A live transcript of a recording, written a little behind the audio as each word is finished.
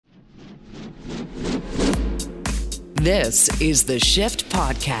This is the Shift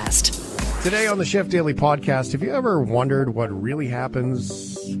Podcast. Today on the Shift Daily Podcast, have you ever wondered what really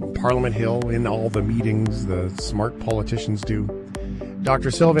happens on Parliament Hill in all the meetings the smart politicians do? Dr.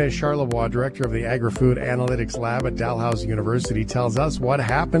 Sylvain Charlebois, director of the Agri-Food Analytics Lab at Dalhousie University, tells us what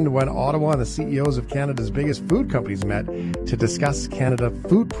happened when Ottawa and the CEOs of Canada's biggest food companies met to discuss Canada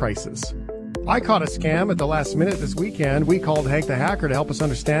food prices. I caught a scam at the last minute this weekend. We called Hank the Hacker to help us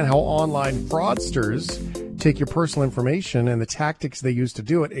understand how online fraudsters take your personal information and the tactics they use to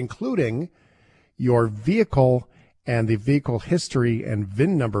do it, including your vehicle and the vehicle history and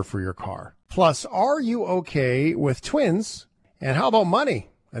VIN number for your car. Plus, are you okay with twins? And how about money?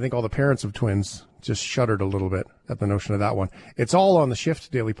 I think all the parents of twins just shuddered a little bit at the notion of that one. It's all on the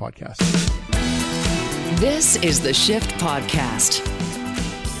Shift Daily Podcast. This is the Shift Podcast.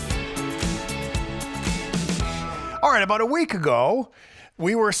 All right, about a week ago,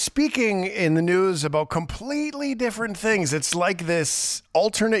 we were speaking in the news about completely different things. It's like this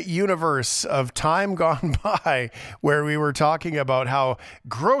alternate universe of time gone by where we were talking about how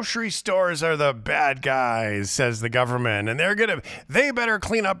grocery stores are the bad guys, says the government, and they better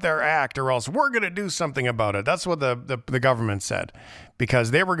clean up their act or else we're going to do something about it. That's what the government said, because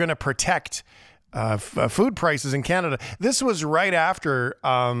they were going to protect food prices in Canada. This was right after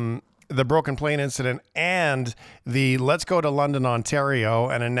the Broken Plane incident and the Let's Go to London, Ontario,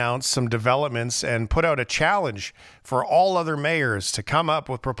 and announce some developments and put out a challenge for all other mayors to come up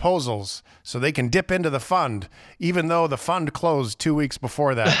with proposals so they can dip into the fund, even though the fund closed 2 weeks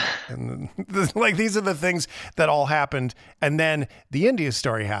before that. And like, these are the things that all happened. And then the India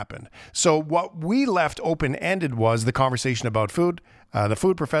story happened. So what we left open-ended was the conversation about food. The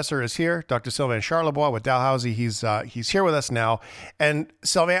food professor is here, Dr. Sylvain Charlebois with Dalhousie. He's here with us now. And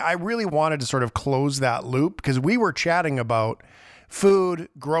Sylvain, I really wanted to sort of close that loop because we were chatting about food,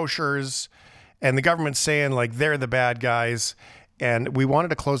 grocers, and the government saying like they're the bad guys. And we wanted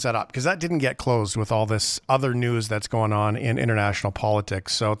to close that up because that didn't get closed with all this other news that's going on in international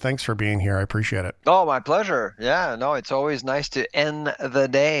politics. So thanks for being here. I appreciate it. Oh, my pleasure. Yeah, no, it's always nice to end the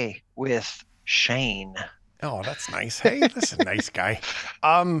day with Shane. Oh, that's nice. Hey, this is a nice guy.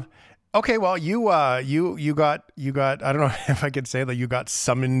 Okay, well, you got I don't know if I could say that you got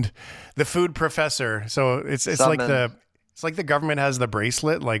summoned, the food professor. So it's like the government has the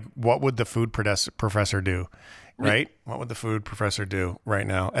bracelet. Like, what would the food professor do? Right? What would the food professor do right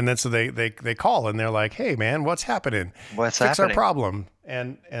now? And then so they call and they're like, "Hey, man, what's happening? Fix our problem."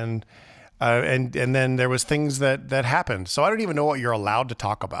 And then there was things that happened. So I don't even know what you're allowed to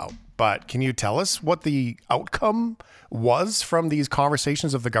talk about. But can you tell us what the outcome was from these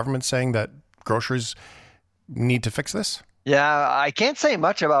conversations of the government saying that grocers need to fix this? Yeah, I can't say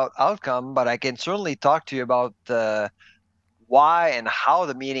much about outcome, but I can certainly talk to you about why and how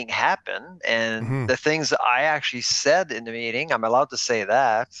the meeting happened and the things that I actually said in the meeting. I'm allowed to say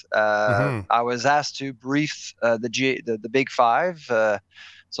that. I was asked to brief the big five.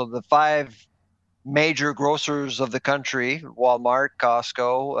 So the five major grocers of the country: Walmart,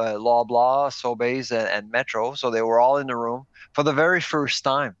 Costco, Loblaw, Sobeys, and Metro. So they were all in the room for the very first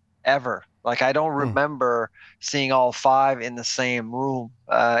time ever. Like, I don't remember seeing all five in the same room.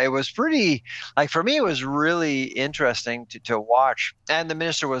 It was pretty, like, for me, it was really interesting to watch. And the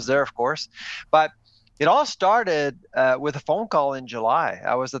minister was there, of course. But it all started with a phone call in July.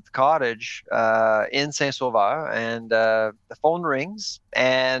 I was at the cottage in Saint-Sauveur, and the phone rings,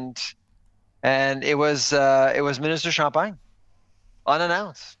 and it was Minister Champagne,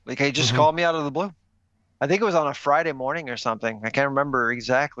 unannounced. Like, he just called me out of the blue. I think it was on a Friday morning or something. I can't remember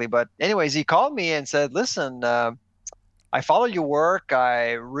exactly. But anyways, he called me and said, "Listen, I follow your work.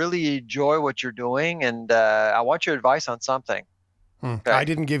 I really enjoy what you're doing, and I want your advice on something." Okay. I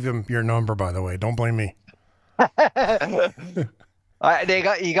didn't give him your number, by the way. Don't blame me. He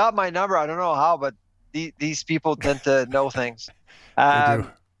got my number. I don't know how, but these people tend to know things. They do.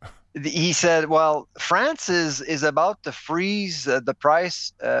 He said, "Well, France is about to freeze the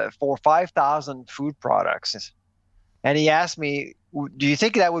price for 5,000 food products." And he asked me, "Do you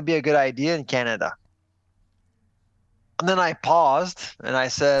think that would be a good idea in Canada?" And then I paused and I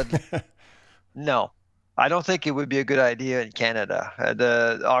said, "No, I don't think it would be a good idea in Canada.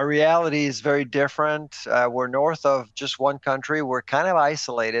 Our reality is very different. We're north of just one country. We're kind of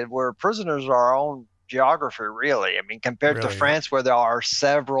isolated. We're prisoners of our own geography, really. I mean, compared to France, where there are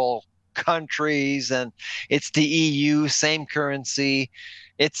several countries and it's the EU, same currency.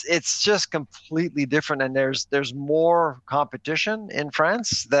 It's just completely different, and there's more competition in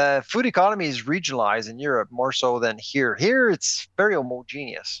France. The food economy is regionalized in Europe more so than here. Here, it's very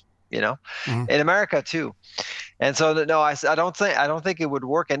homogeneous. in America too. And so no, I don't think it would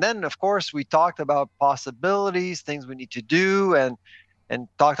work. And then of course we talked about possibilities, things we need to do, and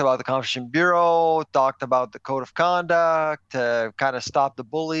talked about the Competition Bureau, talked about the code of conduct to kind of stop the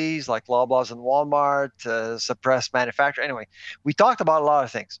bullies like Loblaws and Walmart, to suppress manufacturing. Anyway, we talked about a lot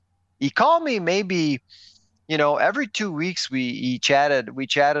of things. He called me maybe, every 2 weeks we chatted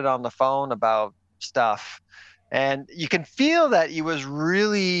on the phone about stuff. And you can feel that he was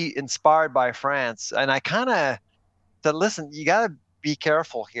really inspired by France. And I kind of said, listen, you got to be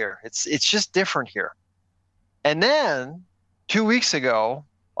careful here. It's just different here. And then 2 weeks ago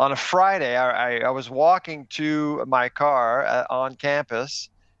on a Friday, I was walking to my car on campus.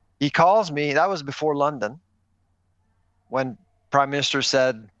 He calls me. That was before London, when Prime Minister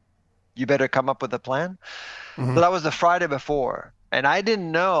said, you better come up with a plan. So that was the Friday before. And I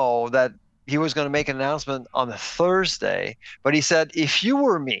didn't know that he was going to make an announcement on the Thursday. But he said, if you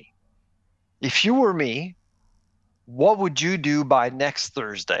were me, what would you do by next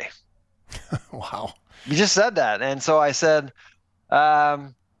Thursday? Wow. You just said that. And so I said,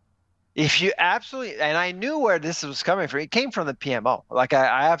 if you absolutely, and I knew where this was coming from. It came from the PMO. Like I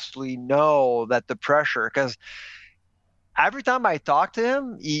absolutely know that the pressure, because every time I talked to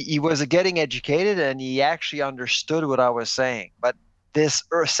him, he was getting educated and he actually understood what I was saying. But this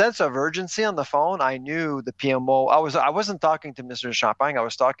sense of urgency on the phone, I knew the PMO. I wasn't talking to Mr. Champagne. I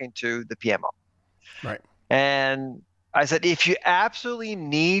was talking to the PMO. Right. And I said, if you absolutely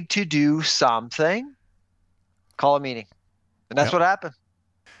need to do something, call a meeting. And that's what happened.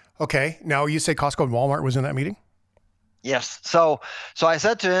 Okay. Now you say Costco and Walmart was in that meeting? Yes. So I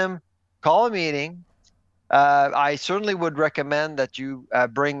said to him, call a meeting. I certainly would recommend that you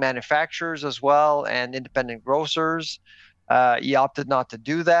bring manufacturers as well and independent grocers. He opted not to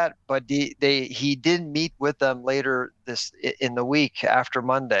do that, but he did meet with them later in the week after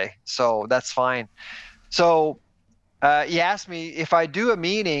Monday. So that's fine. So he asked me, if I call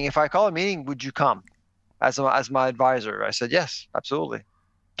a meeting, would you come as my advisor? I said, yes, absolutely.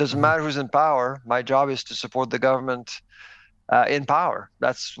 Doesn't matter who's in power. My job is to support the government in power.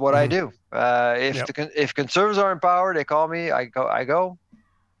 That's what I do. If conservatives are in power, they call me. I go.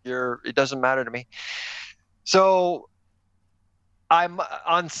 It doesn't matter to me. So I'm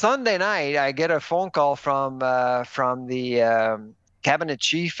on Sunday night. I get a phone call from the cabinet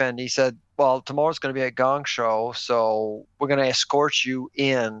chief, and he said, "Well, tomorrow's going to be a gong show, so we're going to escort you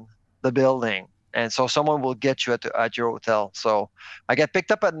in the building, and so someone will get you at your hotel." So I get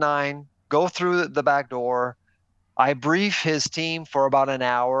picked up at 9, go through the back door. I brief his team for about an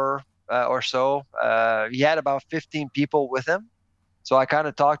hour or so. He had about 15 people with him, so I kind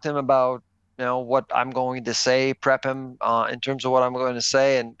of talked to him about what I'm going to say, prep him in terms of what I'm going to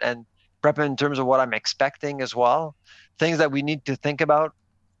say, and prep him in terms of what I'm expecting as well, things that we need to think about.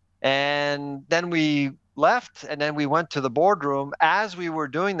 And then we left, and then we went to the boardroom. As we were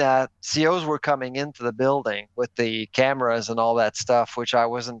doing that, COs were coming into the building with the cameras and all that stuff, which I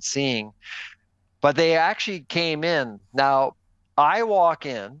wasn't seeing. But they actually came in. Now, I walk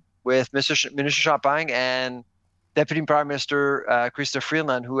in with Minister Champagne and Deputy Prime Minister Chrysler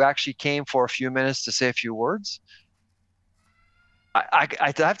Freeland, who actually came for a few minutes to say a few words.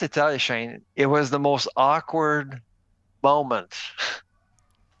 I have to tell you, Shane, it was the most awkward moment.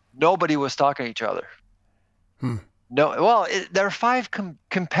 Nobody was talking to each other. No, well, there are 5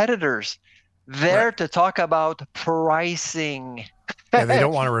 competitors there to talk about pricing. Yeah, they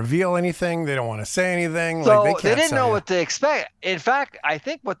don't want to reveal anything. They don't want to say anything. So they didn't know what to expect. In fact, I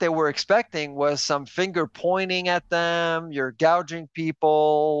think what they were expecting was some finger pointing at them. You're gouging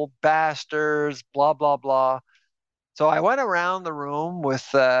people, bastards, blah, blah, blah. So I went around the room with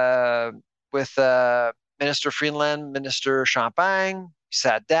Minister Freeland, Minister Champagne,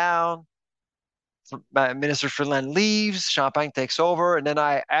 sat down. Minister Freeland leaves, Champagne takes over, and then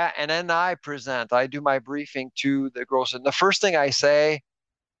I present. I do my briefing to the grocer. And the first thing I say,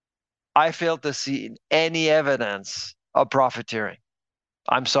 I failed to see any evidence of profiteering.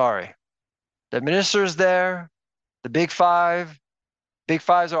 I'm sorry. The minister's there, the big fives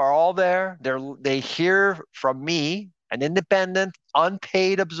are all there. They hear from me, an independent,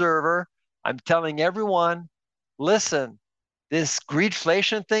 unpaid observer. I'm telling everyone, listen, this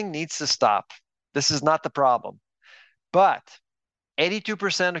greedflation thing needs to stop. This is not the problem. But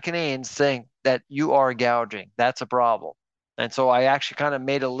 82% of Canadians saying that you are gouging. That's a problem. And so I actually kind of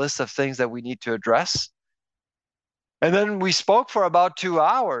made a list of things that we need to address. And then we spoke for about 2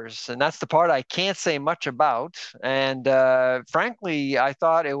 hours, and that's the part I can't say much about. And frankly, I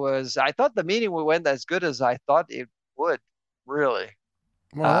thought the meeting went as good as I thought it would, really.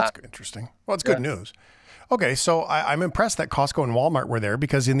 Well, that's interesting. Well, it's good news. Okay, so I'm impressed that Costco and Walmart were there,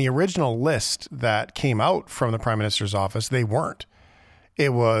 because in the original list that came out from the Prime Minister's office, they weren't.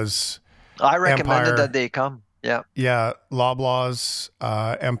 It was I recommended Empire, that they come. Yeah. yeah, Loblaws,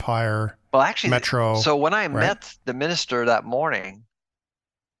 Empire, Well, actually, Metro, so when I right? met the minister that morning,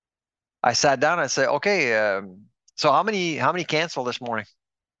 I sat down and I said, "Okay, so how many canceled this morning?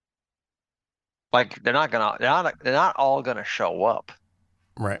 Like they're not all gonna show up.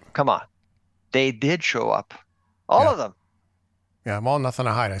 Right. Come on, they did show up, all Yeah. of them, Yeah. Well, nothing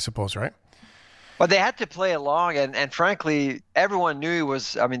to hide, I suppose, right? but they had to play along. And frankly, everyone knew it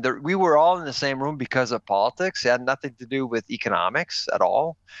was. I mean, we were all in the same room because of politics. It had nothing to do with economics at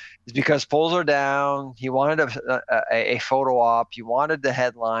all. It's because polls are down. He wanted a photo op. He wanted the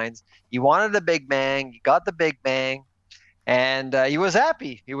headlines. He wanted the big bang. He got the big bang. And he was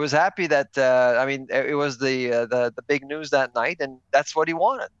happy. He was happy that I mean, it was the big news that night, and that's what he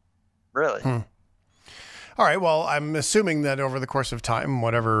wanted, really. All right. Well, I'm assuming that over the course of time,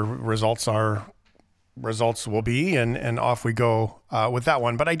 whatever results will be, and off we go with that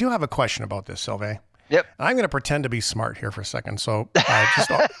one. But I do have a question about this, Sylvain. Yep. And I'm going to pretend to be smart here for a second. So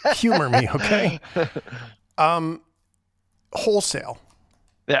just humor me, okay? Wholesale.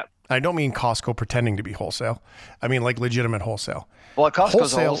 Yeah. I don't mean Costco pretending to be wholesale. I mean like legitimate wholesale. Well,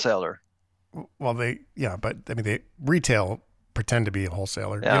 Costco's a wholesaler. Well, but I mean, they retail pretend to be a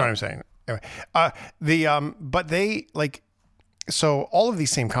wholesaler. Yeah. You know what I'm saying? Anyway, but they so all of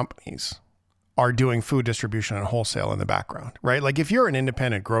these same companies are doing food distribution and wholesale in the background, right? Like if you're an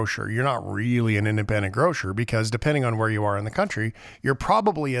independent grocer, you're not really an independent grocer, because depending on where you are in the country, you're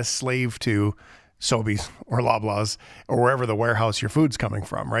probably a slave to Sobeys or Loblaws or wherever the warehouse your food's coming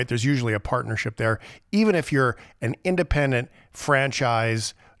from, right? There's usually a partnership there. Even if you're an independent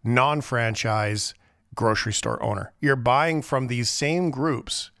franchise, non-franchise grocery store owner, you're buying from these same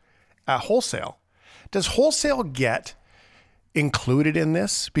groups at wholesale. Does wholesale get included in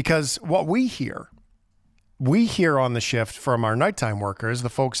this? Because what we hear on the shift from our nighttime workers, the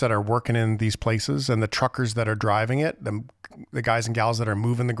folks that are working in these places and the truckers that are driving it, the guys and gals that are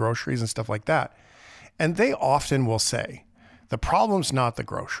moving the groceries and stuff like that. And they often will say, the problem's not the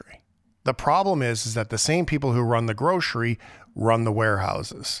grocery. The problem is that the same people who run the grocery run the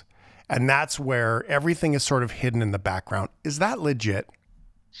warehouses. And that's where everything is sort of hidden in the background. Is that legit?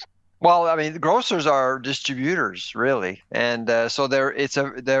 Well, I mean, grocers are distributors, really, and so there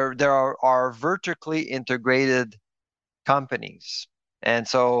are vertically integrated companies, and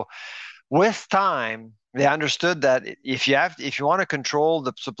so with time, they understood that if you want to control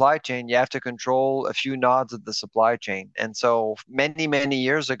the supply chain, you have to control a few nodes of the supply chain. And so many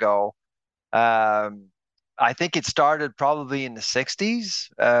years ago, I think it started probably in the 60s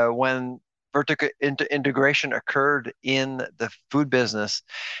when vertical integration occurred in the food business.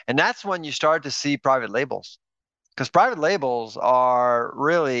 And that's when you start to see private labels, because private labels are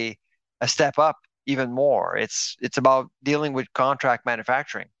really a step up even more. It's about dealing with contract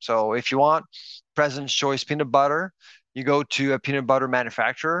manufacturing. So if you want President's Choice peanut butter, you go to a peanut butter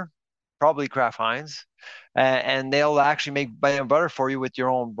manufacturer, probably Kraft Heinz, and they'll actually make peanut butter for you with your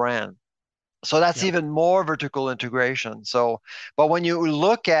own brand. So that's even more vertical integration. So, but when you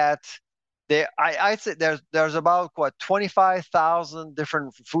look at I'd say there's about 25,000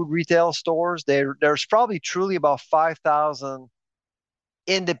 different food retail stores. There's probably truly about 5,000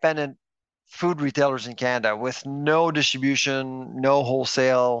 independent food retailers in Canada with no distribution, no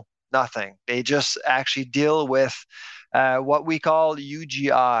wholesale, nothing. They just actually deal with what we call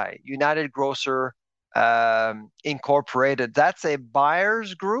UGI, United Grocer Incorporated. That's a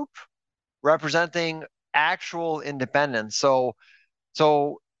buyers group representing actual independence. So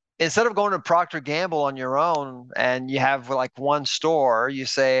instead of going to Procter Gamble on your own and you have like one store, you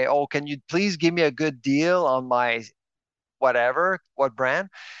say, "Oh, can you please give me a good deal on my what brand?"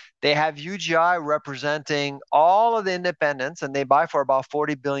 They have UGI representing all of the independents, and they buy for about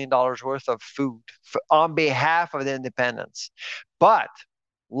 $40 billion worth of food on behalf of the independents. But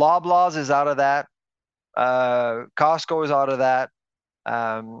Loblaws is out of that. Costco is out of that.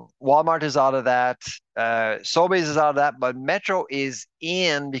 Walmart is out of that. Sobeys is out of that, but Metro is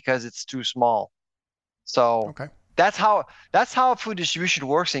in because it's too small. So Okay. that's how food distribution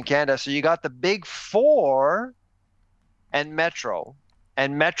works in Canada. So you got the big four and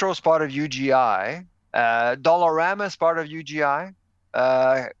Metro's part of UGI. Dollarama is part of UGI.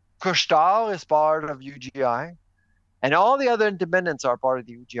 Couche-Tard is part of UGI, and all the other independents are part of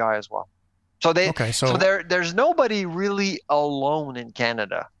the UGI as well. So there's nobody really alone in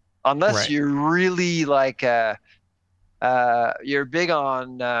Canada, unless you're really like you're big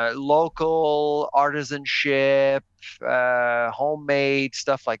on local artisanship, homemade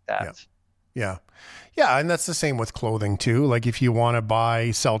stuff like that. Yeah. Yeah, and that's the same with clothing too. Like if you want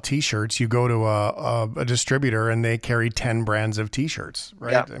to sell T-shirts, you go to a distributor and they carry 10 brands of T-shirts,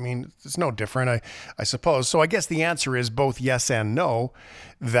 right? Yeah. I mean, it's no different, I suppose. So I guess the answer is both yes and no,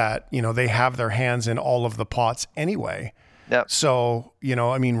 that, they have their hands in all of the pots anyway. Yeah. So,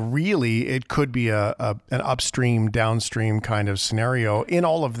 I mean, really, it could be an upstream, downstream kind of scenario. In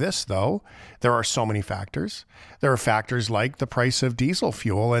all of this, though, there are so many factors. There are factors like the price of diesel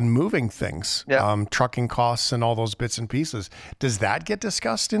fuel and moving things, trucking costs and all those bits and pieces. Does that get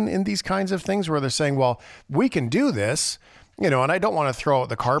discussed in these kinds of things where they're saying, well, we can do this, and I don't want to throw out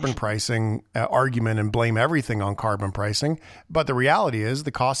the carbon pricing argument and blame everything on carbon pricing. But the reality is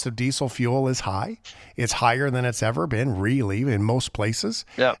the cost of diesel fuel is high. It's higher than it's ever been, really, in most places.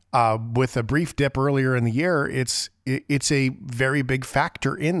 Yeah. With a brief dip earlier in the year, it's a very big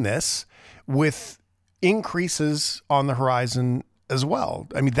factor in this, with increases on the horizon as well.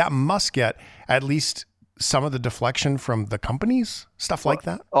 I mean, that must get at least some of the deflection from the companies, stuff like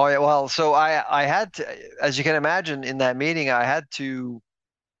that. Oh yeah, well, so I had to, as you can imagine, in that meeting, I had to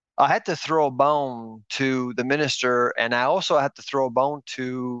throw a bone to the minister, and I also had to throw a bone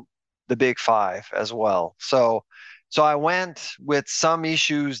to the Big Five as well. So I went with some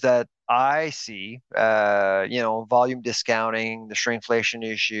issues that I see, volume discounting, the shrinkflation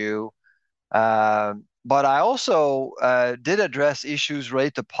issue, but I also did address issues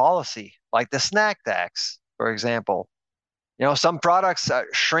related to policy, like the snack tax, for example. Some products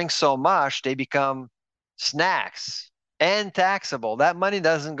shrink so much, they become snacks and taxable. That money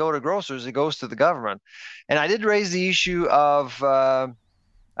doesn't go to grocers, it goes to the government. And I did raise the issue of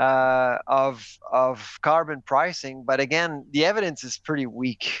carbon pricing, but again, the evidence is pretty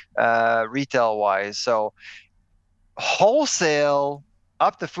weak retail-wise. So wholesale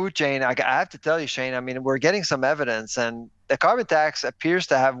up the food chain, I have to tell you, Shane, I mean, we're getting some evidence, and the carbon tax appears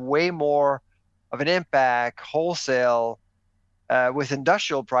to have way more of an impact wholesale with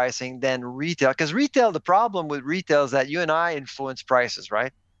industrial pricing than retail. Because retail, the problem with retail is that you and I influence prices,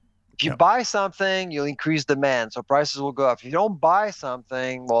 right? If you buy something, you'll increase demand, so prices will go up. If you don't buy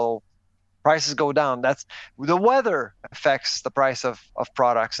something, well, prices go down. That's the weather affects the price of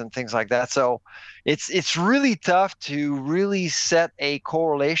products and things like that. So it's really tough to really set a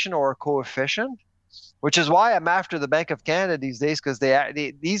correlation or a coefficient, which is why I'm after the Bank of Canada these days, because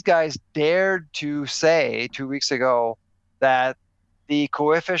these guys dared to say 2 weeks ago that the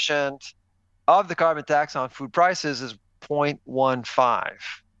coefficient of the carbon tax on food prices is 0.15.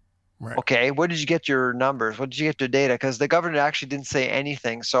 Right. Okay, where did you get your numbers? What did you get your data? Because the government actually didn't say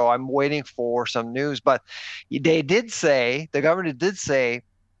anything, so I'm waiting for some news. But the government did say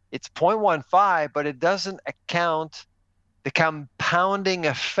it's 0.15, but it doesn't account the compounding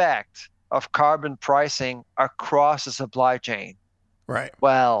effect of carbon pricing across the supply chain. Right.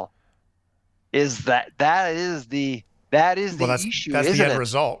 Well, that is the issue, that's isn't the end it?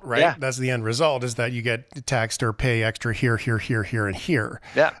 result, right? Yeah. That's the end result, is that you get taxed or pay extra here, and here.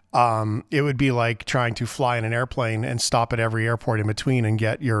 Yeah. It would be like trying to fly in an airplane and stop at every airport in between and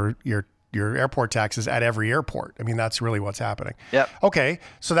get your airport taxes at every airport. I mean, that's really what's happening. Yeah. Okay,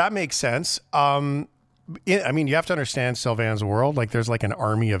 so that makes sense. I mean, you have to understand Sylvain's world. Like, there's like an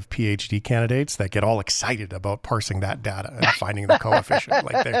army of PhD candidates that get all excited about parsing that data and finding the coefficient.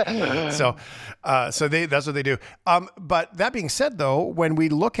 That's what they do. But that being said, though, when we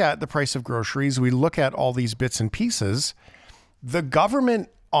look at the price of groceries, we look at all these bits and pieces. The government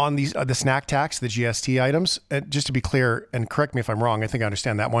on these the snack tax, the GST items, just to be clear, and correct me if I'm wrong, I think I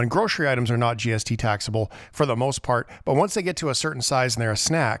understand that one. Grocery items are not GST taxable for the most part, but once they get to a certain size and they're a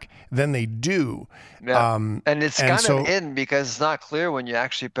snack, then they do. Yeah. And it's kind of hidden because it's not clear when you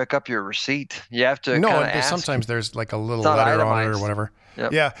actually pick up your receipt. You have to ask. Sometimes there's like a little letter on it or whatever.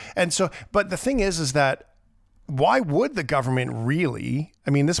 Yep. Yeah. And so, but the thing is that why would the government really, I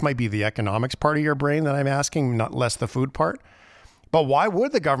mean, this might be the economics part of your brain that I'm asking, not less the food part. But why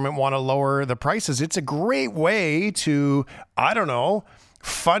would the government want to lower the prices? It's a great way to, I don't know,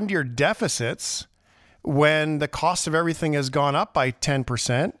 fund your deficits when the cost of everything has gone up by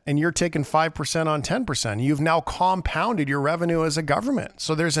 10% and you're taking 5% on 10%. You've now compounded your revenue as a government.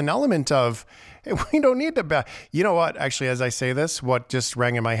 So there's an element of, hey, we don't need to, you know what? Actually, as I say this, what just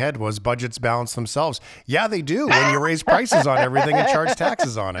rang in my head was budgets balance themselves. Yeah, they do when you raise prices on everything and charge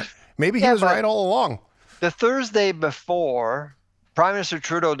taxes on it. Maybe he was right all along. The Thursday before, Prime Minister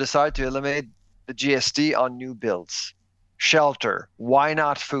Trudeau decided to eliminate the GST on new builds. Shelter. Why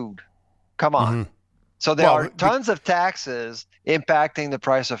not food? Come on. Mm-hmm. So there are tons of taxes impacting the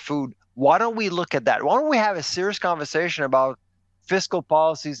price of food. Why don't we look at that? Why don't we have a serious conversation about fiscal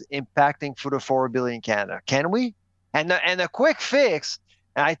policies impacting food affordability in Canada? Can we? And the quick fix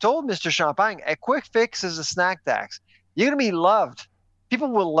And I told Mr. Champagne, a quick fix is a snack tax. You're going to be loved. People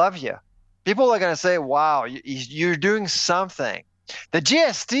will love you. People are going to say, wow, you're doing something. The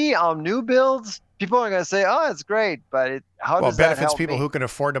GST on new builds, people are going to say, oh, it's great, but how Well, does it that benefits help people me? who can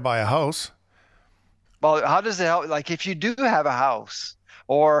afford to buy a house. Well, how does it help? Like if you do have a house,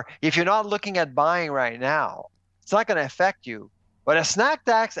 or if you're not looking at buying right now, it's not going to affect you. But a snack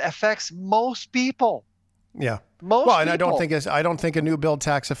tax affects most people. Yeah. Well, Most and people. I don't think a new build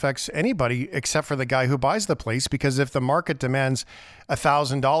tax affects anybody except for the guy who buys the place, because if the market demands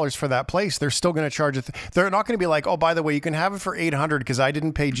 $1,000 for that place, they're still going to charge it. They're not going to be like, oh, by the way, you can have it for $800 because I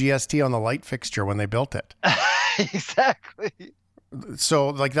didn't pay GST on the light fixture when they built it. Exactly. So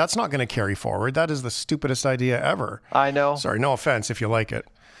like, that's not going to carry forward. That is the stupidest idea ever. I know. Sorry, no offense if you like it.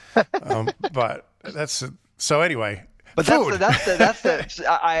 But that's, so anyway. But food.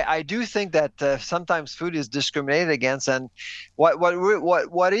 I do think that sometimes food is discriminated against, and what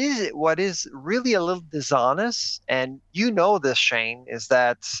is really a little dishonest, and you know this, Shane, is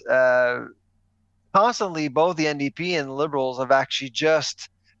that constantly both the NDP and the Liberals have actually just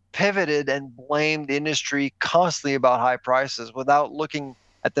pivoted and blamed industry constantly about high prices without looking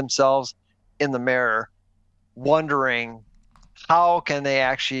at themselves in the mirror, wondering how can they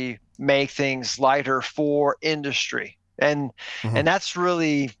actually make things lighter for industry. And that's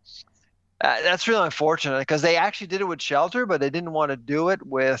really unfortunate, because they actually did it with shelter, but they didn't want to do it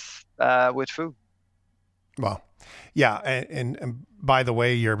with food. Well, yeah, and by the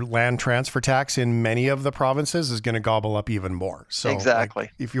way, your land transfer tax in many of the provinces is going to gobble up even more. So exactly,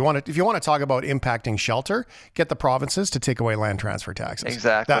 like, if you want to talk about impacting shelter, get the provinces to take away land transfer taxes.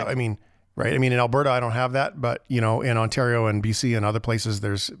 Exactly. Right. I mean, in Alberta, I don't have that, but in Ontario and BC and other places,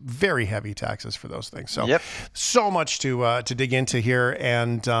 there's very heavy taxes for those things. So, So much to dig into here.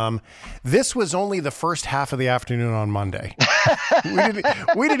 And this was only the first half of the afternoon on Monday.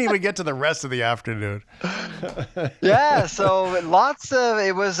 we didn't even get to the rest of the afternoon. Yeah. So it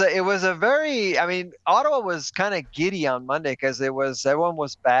was a very, Ottawa was kind of giddy on Monday because everyone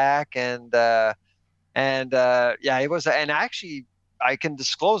was back, it was, and actually, I can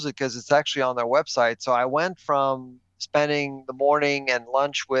disclose it because it's actually on their website. So I went from spending the morning and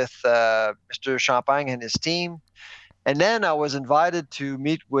lunch with Mr. Champagne and his team, and then I was invited to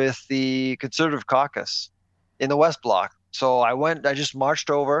meet with the Conservative caucus in the West Block. So I just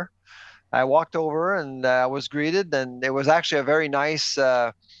marched over. I walked over and I was greeted, and it was actually a very nice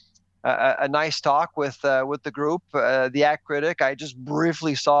a nice talk with the group. The Act Critic, I just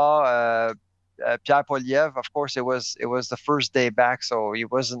briefly saw Pierre Poilievre. Of course, it was the first day back, so he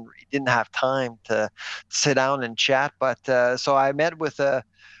didn't have time to sit down and chat. But so I met with a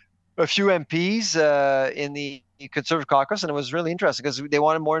few MPs in the Conservative caucus, and it was really interesting because they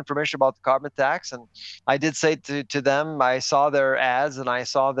wanted more information about the carbon tax. And I did say to them, I saw their ads and I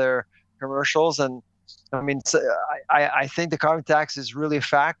saw their commercials, and I think the carbon tax is really a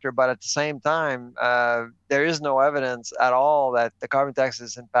factor, but at the same time, there is no evidence at all that the carbon tax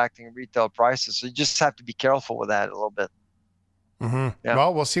is impacting retail prices. So you just have to be careful with that a little bit. Mm-hmm. Yeah.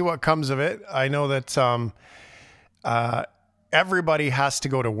 Well, we'll see what comes of it. I know that everybody has to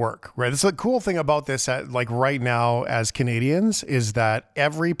go to work, right? That's the cool thing about this, right now as Canadians, is that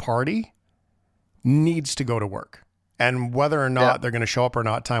every party needs to go to work. And whether or not they're going to show up or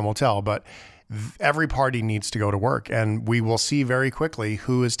not, time will tell. But every party needs to go to work, and we will see very quickly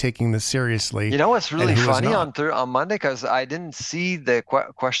who is taking this seriously. You know what's really funny on Monday, because I didn't see the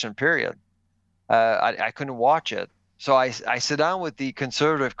question period. I couldn't watch it. So I sit down with the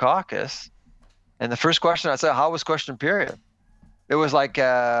Conservative caucus, and the first question I said, how was question period? It was like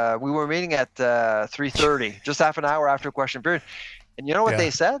we were meeting at 3:30, just half an hour after question period. And you know what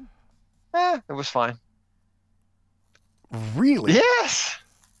they said? It was fine. Really? Yes.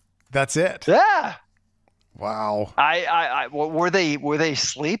 That's it. Yeah. Wow. Were they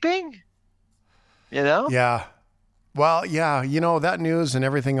sleeping? Yeah. Well, yeah. That news and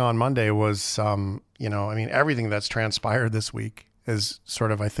everything on Monday was, everything that's transpired this week is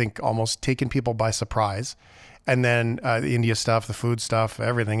sort of, I think, almost taken people by surprise. And then the India stuff, the food stuff,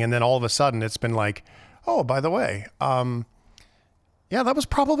 everything. And then all of a sudden it's been like, oh, by the way, that was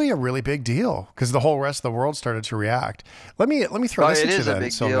probably a really big deal because the whole rest of the world started to react. Let me throw this at you then. It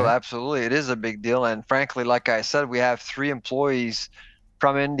is a big deal. Absolutely. It is a big deal. And frankly, like I said, we have 3 employees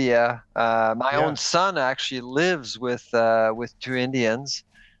from India. My own son actually lives with 2 Indians.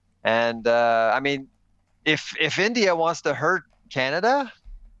 And if India wants to hurt Canada,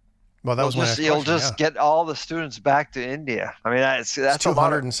 well, that was my next question. You'll just get all the students back to India. That's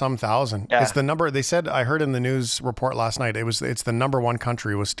 200 and some thousand. Yeah. It's the number they said. I heard in the news report last night. It's the number 1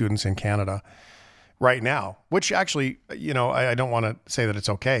 country with students in Canada, right now, which actually, I don't want to say that it's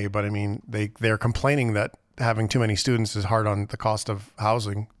okay, but I mean, they're complaining that having too many students is hard on the cost of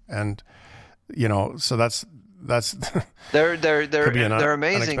housing. And, so that's they're could be an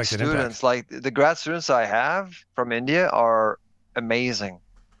amazing unexpected students. impact. Like the grad students I have from India are amazing.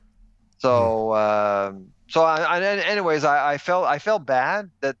 So, anyways, I felt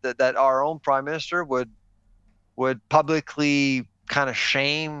bad that our own prime minister would publicly kind of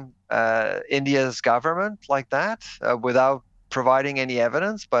shame India's government like that without providing any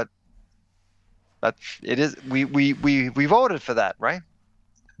evidence. But it is we voted for that, right?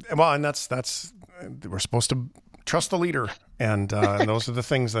 Well, and that's we're supposed to trust the leader, and those are the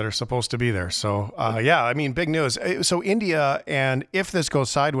things that are supposed to be there. So I mean, big news. So India, and if this goes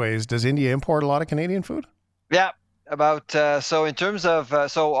sideways, does India import a lot of Canadian food? Yeah, about so in terms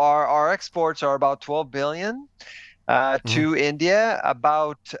of so our exports are about 12 billion to India,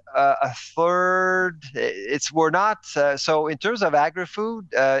 about a third. We're not so in terms of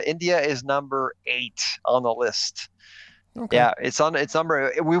agri-food, India is number 8 on the list. Okay. Yeah, it's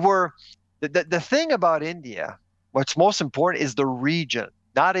number. We were the thing about India. What's most important is the region,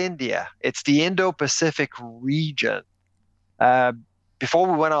 not India. It's the Indo-Pacific region. Before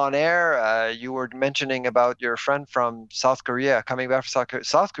we went on air, you were mentioning about your friend from South Korea coming back from South Korea.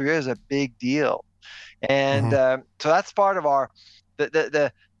 South Korea is a big deal, and so that's part of our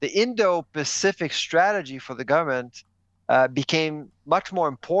the Indo-Pacific strategy for the government. Became much more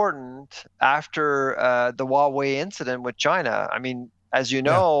important after the Huawei incident with China. I mean, as you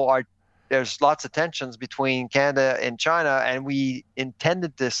know, there's lots of tensions between Canada and China, and we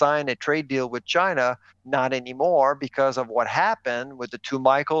intended to sign a trade deal with China, not anymore because of what happened with the 2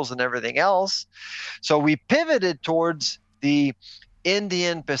 Michaels and everything else. So we pivoted towards the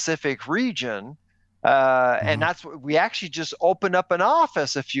Indian Pacific region, and that's what we actually just opened up an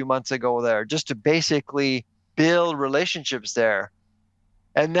office a few months ago there, just to basically build relationships there.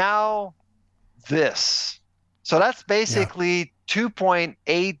 And now this. So that's basically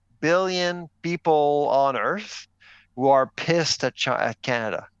 2.8 billion people on Earth who are pissed at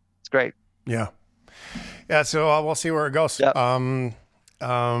Canada. It's great. Yeah. So we'll see where it goes. Yep.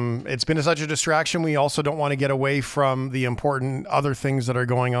 It's been such a distraction. We also don't want to get away from the important other things that are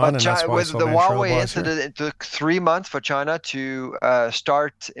going on. But and that's why with the Huawei incident, it took 3 months for China to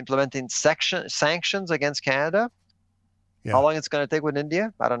start implementing sanctions against Canada. Yeah. How long it's going to take with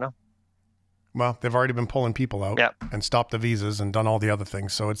India? I don't know. Well, they've already been pulling people out and stopped the visas and done all the other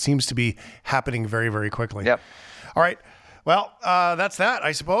things. So it seems to be happening very, very quickly. Yep. All right. Well, that's that,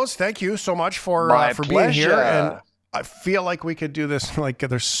 I suppose. Thank you so much for being here. And I feel like we could do this. Like,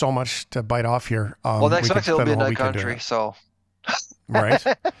 there's so much to bite off here. Well, next week it'll be in the country, so. Right.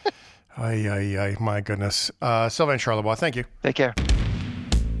 My goodness. Sylvain Charlebois, thank you. Take care.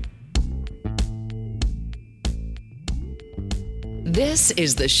 This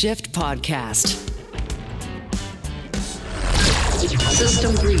is the Shift Podcast.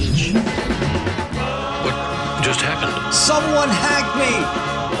 System breach. What just happened? Someone hacked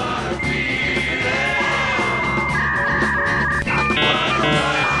me!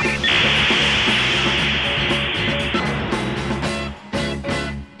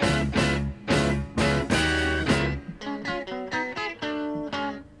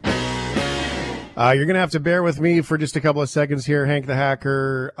 You're going to have to bear with me for just a couple of seconds here, Hank the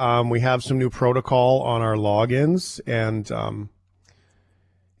Hacker. We have some new protocol on our logins, and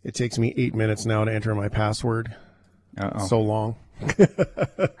it takes me 8 minutes now to enter my password. So long.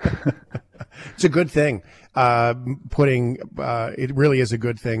 It's a good thing. It really is a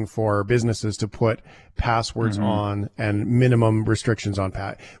good thing for businesses to put passwords on and minimum restrictions on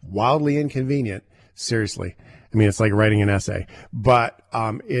wildly inconvenient. Seriously. I mean, it's like writing an essay, but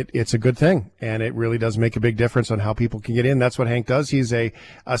it's a good thing, and it really does make a big difference on how people can get in. That's what Hank does. He's a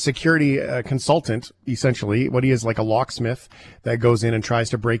security consultant, essentially. What he is, like a locksmith that goes in and tries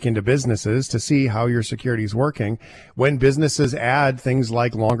to break into businesses to see how your security is working. When businesses add things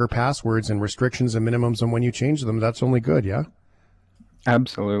like longer passwords and restrictions and minimums, and when you change them, that's only good, yeah?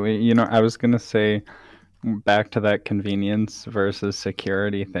 Absolutely. I was going to say, back to that convenience versus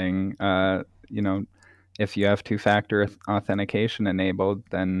security thing, if you have two-factor authentication enabled,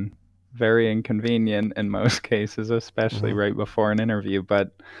 then very inconvenient in most cases, especially right before an interview,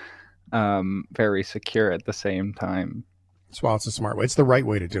 but very secure at the same time. Well, it's a smart way. It's the right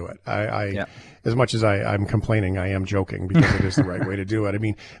way to do it. As much as I'm complaining, I am joking because it is the right way to do it. I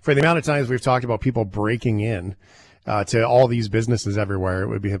mean, for the amount of times we've talked about people breaking in to all these businesses everywhere, it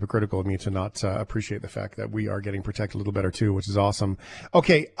would be hypocritical of me to not appreciate the fact that we are getting protected a little better too, which is awesome.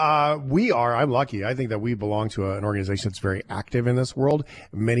 Okay, I'm lucky. I think that we belong to an organization that's very active in this world.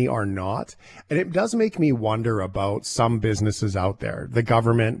 Many are not. And it does make me wonder about some businesses out there. The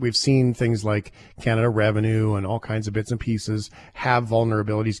government, we've seen things like Canada Revenue and all kinds of bits and pieces have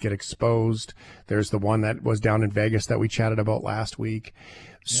vulnerabilities get exposed. There's the one that was down in Vegas that we chatted about last week.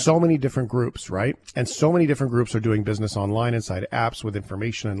 So many different groups, right? And so many different groups are doing business online inside apps with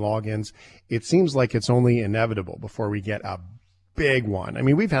information and logins. It seems like it's only inevitable before we get a big one. I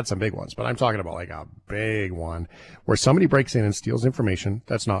mean, we've had some big ones, but I'm talking about like a big one where somebody breaks in and steals information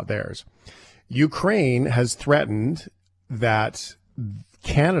that's not theirs. Ukraine has threatened that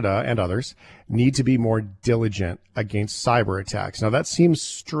Canada and others need to be more diligent against cyber attacks. Now, that seems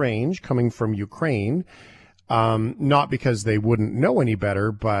strange coming from Ukraine. Not because they wouldn't know any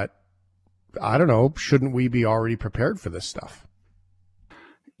better, but I don't know. Shouldn't we be already prepared for this stuff?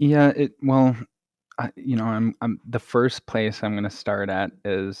 Yeah, I'm the first place I'm going to start at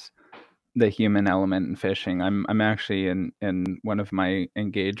is the human element in phishing. I'm actually in one of my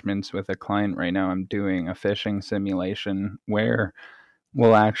engagements with a client right now. I'm doing a phishing simulation where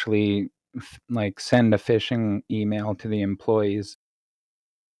we'll actually send a phishing email to the employees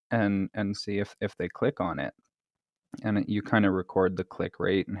and see if they click on it. And you kind of record the click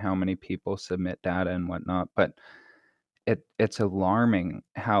rate and how many people submit data and whatnot. But it's alarming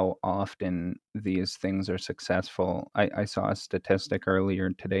how often these things are successful. I saw a statistic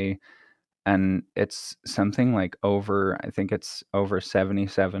earlier today, and it's something like I think it's over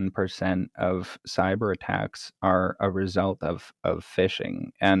 77% of cyber attacks are a result of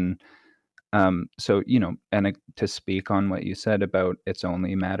phishing. And so, and to speak on what you said about it's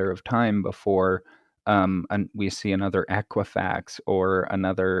only a matter of time before and we see another Equifax or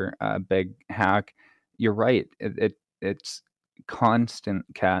another big hack. You're right. It's constant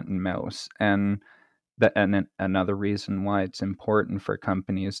cat and mouse. And another reason why it's important for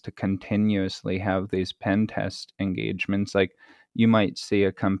companies to continuously have these pen test engagements. Like you might see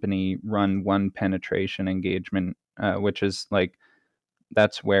a company run one penetration engagement, which is like,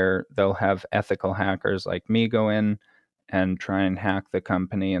 that's where they'll have ethical hackers like me go in and try and hack the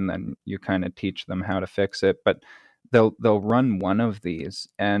company, and then you kind of teach them how to fix it. But they'll run one of these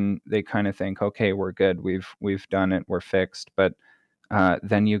and they kind of think, okay, we're good, we've done it, we're fixed. But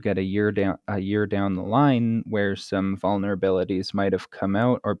then you get a year down the line where some vulnerabilities might have come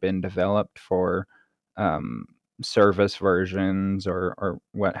out or been developed for service versions or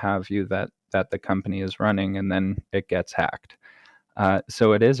what have you that the company is running, and then it gets hacked.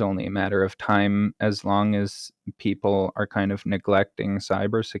 So it is only a matter of time as long as people are kind of neglecting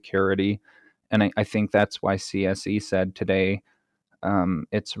cybersecurity. And I think that's why CSE said today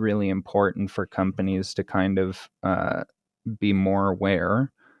it's really important for companies to kind of be more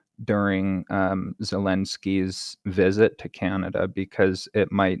aware during Zelensky's visit to Canada, because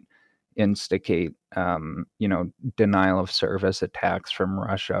it might instigate, denial of service attacks from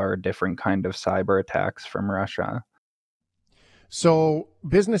Russia or different kind of cyber attacks from Russia. So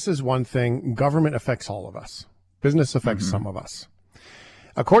business is one thing. Government affects all of us. Business affects some of us.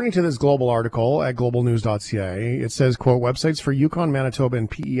 According to this global article at globalnews.ca, it says, quote, websites for Yukon, Manitoba,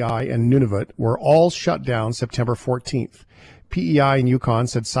 and PEI and Nunavut were all shut down September 14th. PEI and Yukon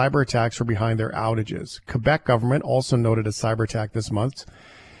said cyber attacks were behind their outages. Quebec government also noted a cyber attack this month,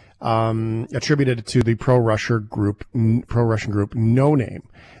 attributed to the pro-Russian group No Name.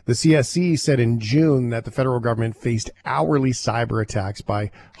 The CSE said in June that the federal government faced hourly cyber attacks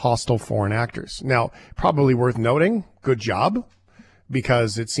by hostile foreign actors. Now, probably worth noting, good job,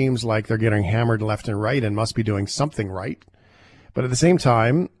 because it seems like they're getting hammered left and right and must be doing something right. But at the same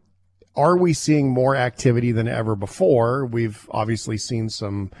time, are we seeing more activity than ever before? We've obviously seen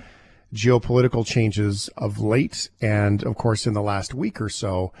some geopolitical changes of late, and of course in the last week or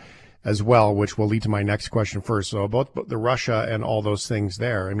so as well, which will lead to my next question first. So about the Russia and all those things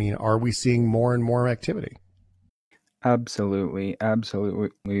there, I mean, are we seeing more and more activity? Absolutely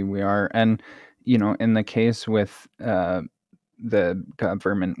we are. And in the case with the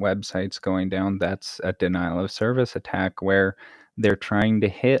government websites going down, that's a denial of service attack where they're trying to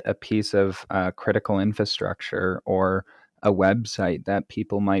hit a piece of critical infrastructure or a website that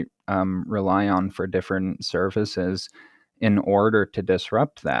people might rely on for different services in order to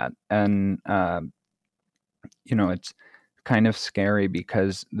disrupt that. And, it's kind of scary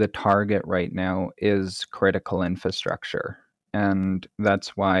because the target right now is critical infrastructure. And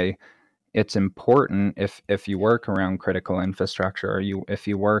that's why it's important if you work around critical infrastructure, or if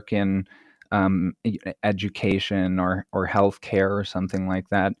you work in education or healthcare or something like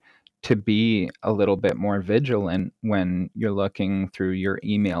that, to be a little bit more vigilant when you're looking through your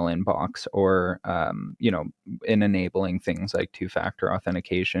email inbox or, in enabling things like two-factor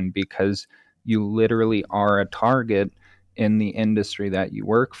authentication, because you literally are a target in the industry that you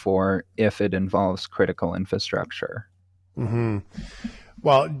work for if it involves critical infrastructure. Mm-hmm.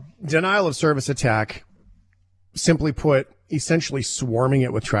 Well, denial of service attack, simply put, essentially swarming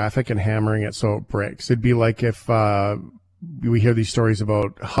it with traffic and hammering it so it breaks. It'd be like if we hear these stories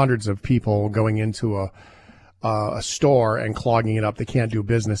about hundreds of people going into a store and clogging it up. They can't do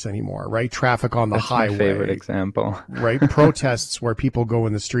business anymore, right? Traffic on the highway. That's my favorite example. Right? Protests where people go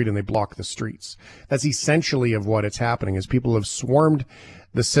in the street and they block the streets. That's essentially of what it's happening, is people have swarmed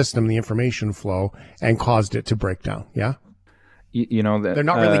the system, the information flow, and caused it to break down. Yeah? That they're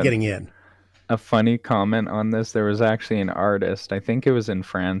not really getting in. A funny comment on this, there was actually an artist, I think it was in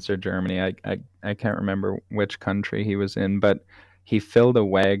France or Germany, I can't remember which country he was in, but he filled a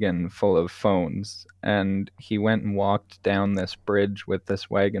wagon full of phones, and he went and walked down this bridge with this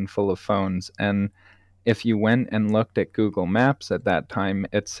wagon full of phones. And if you went and looked at Google Maps at that time,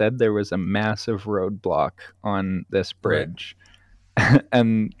 it said there was a massive roadblock on this bridge. Right.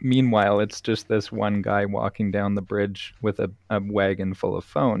 And meanwhile, it's just this one guy walking down the bridge with a wagon full of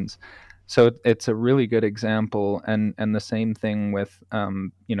phones. So it's a really good example, and the same thing with,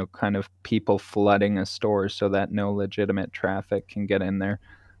 kind of people flooding a store so that no legitimate traffic can get in there.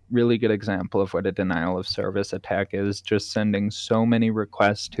 Really good example of what a denial of service attack is, just sending so many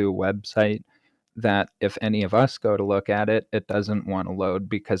requests to a website that if any of us go to look at it, it doesn't want to load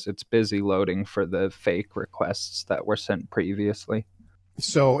because it's busy loading for the fake requests that were sent previously.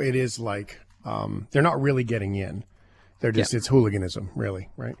 So it is like they're not really getting in. They're just, it's hooliganism, really,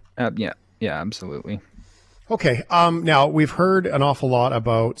 right? Yeah, absolutely. Okay. Now, we've heard an awful lot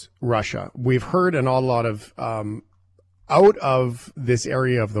about Russia. We've heard an awful lot of out of this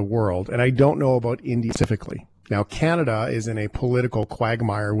area of the world, and I don't know about India specifically. Now, Canada is in a political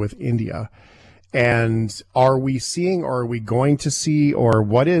quagmire with India. And are we seeing, or are we going to see, or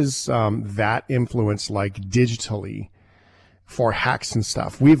what is that influence like digitally for hacks and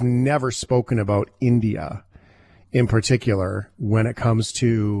stuff? We've never spoken about India in particular when it comes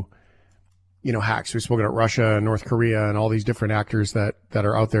to, hacks. We've spoken about Russia and North Korea and all these different actors that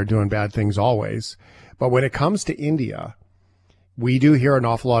are out there doing bad things always. But when it comes to India, we do hear an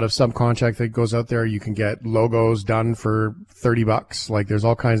awful lot of subcontract that goes out there. You can get logos done for $30. Like, there's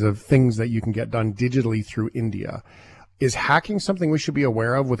all kinds of things that you can get done digitally through India. Is hacking something we should be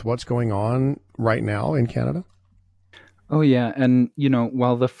aware of with what's going on right now in Canada? Oh, yeah. And,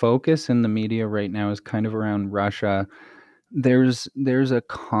 while the focus in the media right now is kind of around Russia, there's a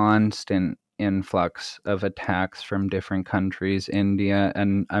constant influx of attacks from different countries, India,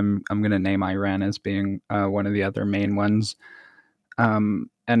 and I'm going to name Iran as being one of the other main ones.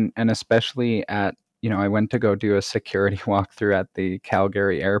 And especially at, I went to go do a security walkthrough at the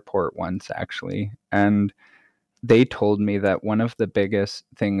Calgary airport once, actually, and they told me that one of the biggest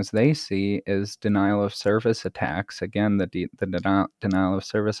things they see is denial of service attacks. Again, the denial of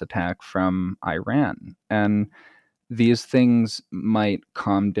service attack from Iran. And these things might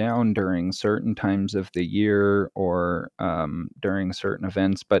calm down during certain times of the year or during certain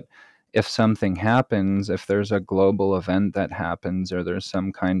events. But if something happens, if there's a global event that happens, or there's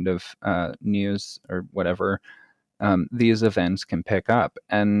some kind of news or whatever, these events can pick up.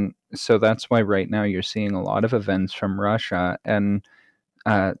 And so that's why right now you're seeing a lot of events from Russia. And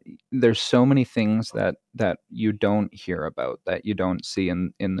there's so many things that you don't hear about, that you don't see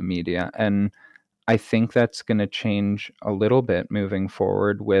in the media. And I think that's going to change a little bit moving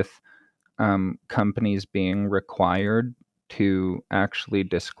forward with companies being required to actually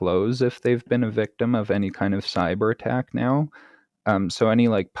disclose if they've been a victim of any kind of cyber attack now. So any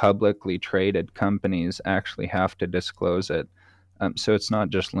publicly traded companies actually have to disclose it. So it's not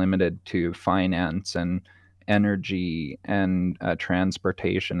just limited to finance and energy and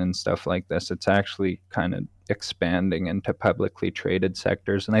transportation and stuff like this. It's actually kind of expanding into publicly traded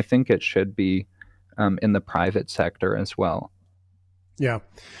sectors. And I think it should be in the private sector as well. Yeah.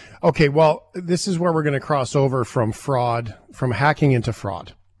 Okay. Well, this is where we're going to cross over from hacking into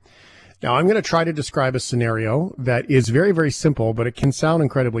fraud. Now, I'm going to try to describe a scenario that is very, very simple, but it can sound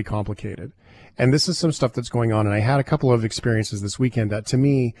incredibly complicated. And this is some stuff that's going on. And I had a couple of experiences this weekend that to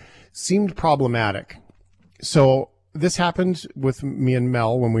me seemed problematic. So this happened with me and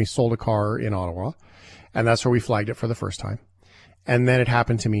Mel when we sold a car in Ottawa. And that's where we flagged it for the first time. And then it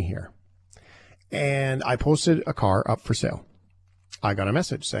happened to me here. And I posted a car up for sale. I got a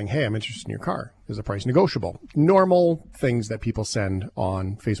message saying, hey, I'm interested in your car. Is the price negotiable? Normal things that people send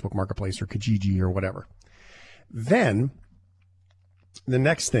on Facebook Marketplace or Kijiji or whatever. Then The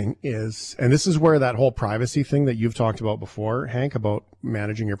next thing is, and this is where that whole privacy thing that you've talked about before, Hank, about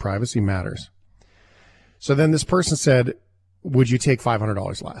managing your privacy matters. So then this person said, would you take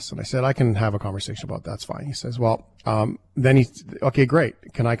 $500 less? And I said, I can have a conversation about that. That's fine. He says, well, okay,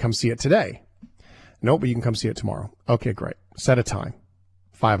 great. Can I come see it today? No, but you can come see it tomorrow. Okay, great. Set a time.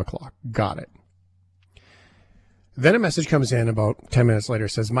 5:00. Got it. Then a message comes in about 10 minutes later,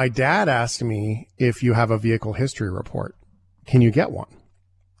 says, my dad asked me if you have a vehicle history report. Can you get one?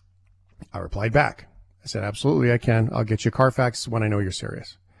 I replied back. I said, absolutely, I can. I'll get you a Carfax when I know you're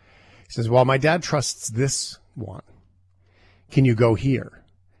serious. He says, well, my dad trusts this one. Can you go here?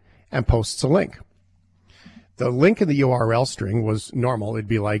 And posts a link. The link in the URL string was normal. It'd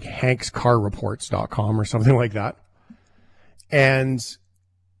be like hankscarreports.com or something like that. And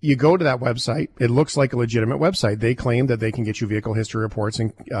you go to that website. It looks like a legitimate website. They claim that they can get you vehicle history reports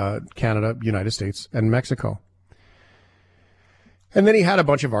in Canada, United States, and Mexico. And then he had a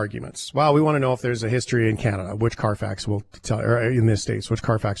bunch of arguments. Well, we want to know if there's a history in Canada, which Carfax will tell, or in the States, which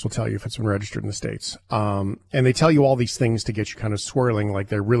Carfax will tell you if it's been registered in the States. And they tell you all these things to get you kind of swirling like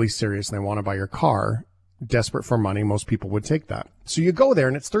they're really serious and they want to buy your car. Desperate for money. Most people would take that. So you go there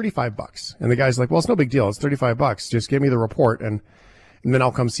and it's $35. And the guy's like, well, it's no big deal. It's $35. Just give me the report and then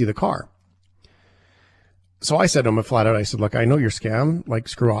I'll come see the car. So I said to him flat out, I said, look, I know you're scam. Like,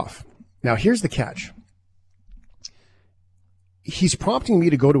 screw off. Now, here's the catch. He's prompting me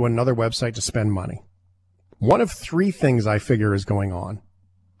to go to another website to spend money. One of three things I figure is going on.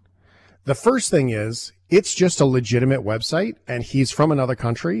 The first thing is it's just a legitimate website and he's from another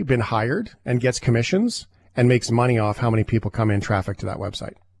country, been hired and gets commissions and makes money off how many people come in traffic to that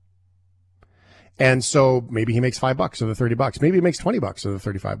website. And so maybe he makes $5 of the $30. Maybe he makes $20 of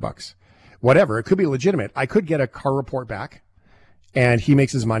the $35. Whatever. It could be legitimate. I could get a car report back and he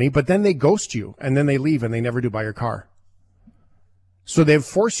makes his money, but then they ghost you and then they leave and they never do buy your car. So they've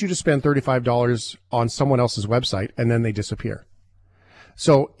forced you to spend $35 on someone else's website and then they disappear.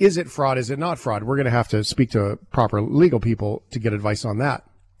 So is it fraud? Is it not fraud? We're going to have to speak to proper legal people to get advice on that.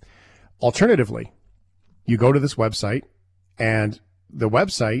 Alternatively, you go to this website and the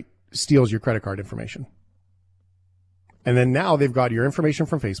website steals your credit card information. And then now they've got your information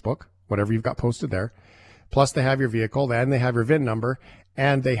from Facebook, whatever you've got posted there. Plus they have your vehicle, then they have your VIN number,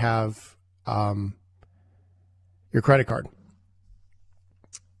 and they have your credit card.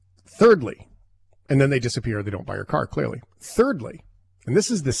 Thirdly, and then they disappear. They don't buy your car, clearly. Thirdly, and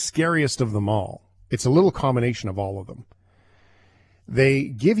this is the scariest of them all. It's a little combination of all of them. They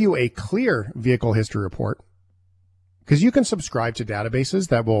give you a clear vehicle history report because you can subscribe to databases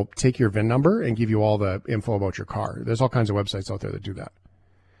that will take your VIN number and give you all the info about your car. There's all kinds of websites out there that do that.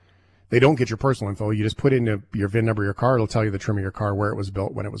 They don't get your personal info. You just put in your VIN number of your car. It'll tell you the trim of your car, where it was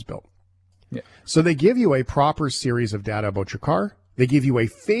built, when it was built. Yeah. So they give you a proper series of data about your car. They give you a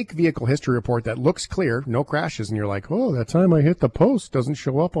fake vehicle history report that looks clear, no crashes, and you're like, oh, that time I hit the post doesn't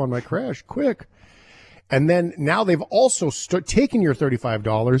show up on my crash, quick. And then now they've also taken your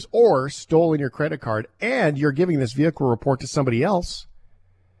 $35 or stolen your credit card, and you're giving this vehicle report to somebody else.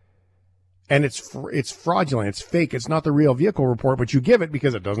 And it's fraudulent, it's fake, it's not the real vehicle report, but you give it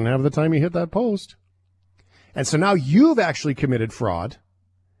because it doesn't have the time you hit that post. And so now you've actually committed fraud.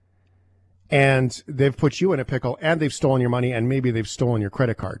 And they've put you in a pickle, and they've stolen your money, and maybe they've stolen your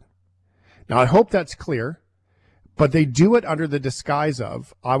credit card. Now, I hope that's clear, but they do it under the disguise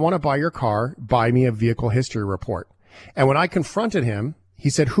of, I want to buy your car, buy me a vehicle history report. And when I confronted him, he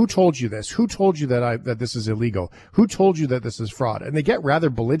said, who told you this? Who told you that this is illegal? Who told you that this is fraud? And they get rather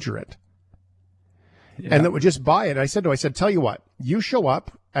belligerent. Yeah. And that would just buy it. I said, tell you what, you show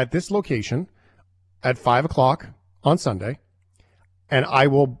up at this location at 5:00 on Sunday, and I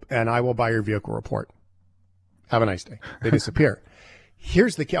will buy your vehicle report. Have a nice day. They disappear.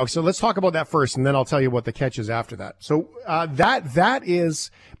 Here's the catch. So let's talk about that first, and then I'll tell you what the catch is after that. So that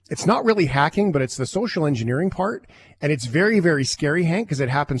is, it's not really hacking, but it's the social engineering part, and it's very, very scary, Hank, because it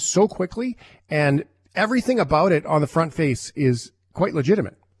happens so quickly, and everything about it on the front face is quite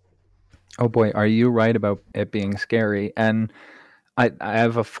legitimate. Oh boy, are you right about it being scary? And I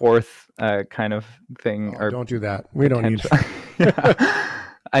have a fourth kind of thing. Oh, don't do that. We don't need to.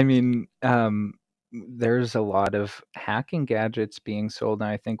 I mean, there's a lot of hacking gadgets being sold, and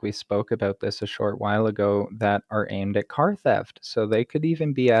I think we spoke about this a short while ago, that are aimed at car theft. So they could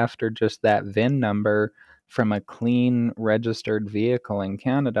even be after just that VIN number from a clean registered vehicle in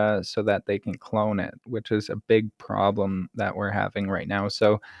Canada so that they can clone it, which is a big problem that we're having right now.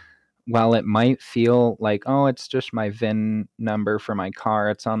 So while it might feel like, oh, it's just my VIN number for my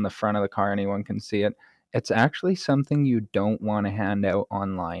car, it's on the front of the car, anyone can see it, it's actually something you don't want to hand out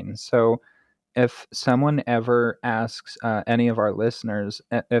online. So if someone ever asks any of our listeners,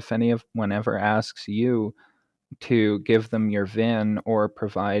 if anyone ever asks you to give them your VIN or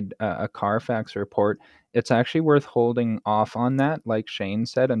provide a Carfax report, it's actually worth holding off on that, like Shane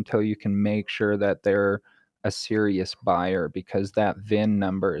said, until you can make sure that they're a serious buyer, because that VIN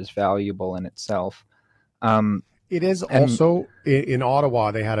number is valuable in itself. It is And also in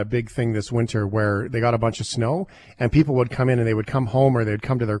Ottawa. They had a big thing this winter where they got a bunch of snow, and people would come in and they would come home, or they'd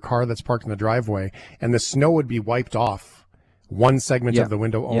come to their car that's parked in the driveway, and the snow would be wiped off one segment of the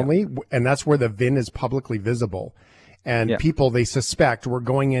window only, and that's where the VIN is publicly visible. And people, they suspect, were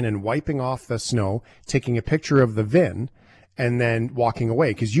going in and wiping off the snow, taking a picture of the VIN, and then walking away,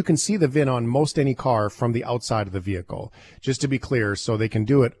 because you can see the VIN on most any car from the outside of the vehicle. Just to be clear, so they can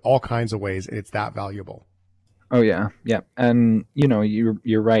do it all kinds of ways. It's that valuable. Oh yeah, yeah, and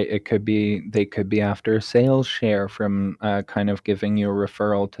you're right. They could be after a sales share from kind of giving you a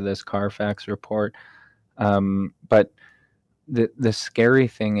referral to this Carfax report. But the scary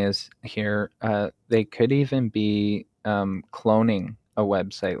thing is here, they could even be cloning a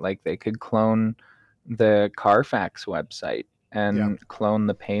website. Like they could clone the Carfax website and clone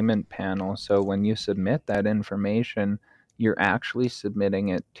the payment panel. So when you submit that information, you're actually submitting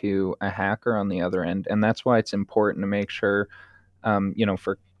it to a hacker on the other end. And that's why it's important to make sure,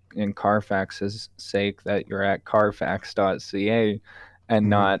 for in Carfax's sake, that you're at carfax.ca and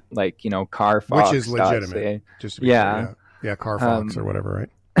not like, carfox.ca. Which is legitimate. Just to be clear, yeah, Carfox or whatever,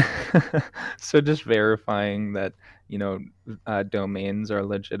 right? So just verifying that, domains are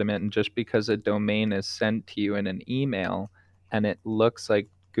legitimate. And just because a domain is sent to you in an email and it looks like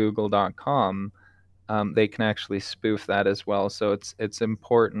google.com, they can actually spoof that as well. So it's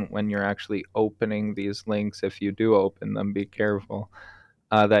important when you're actually opening these links, if you do open them, be careful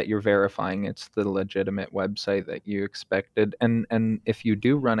that you're verifying it's the legitimate website that you expected. And if you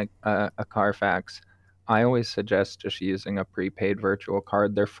do run a Carfax, I always suggest just using a prepaid virtual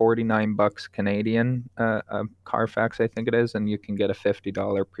card. They're $49 Canadian, a Carfax, I think it is, and you can get a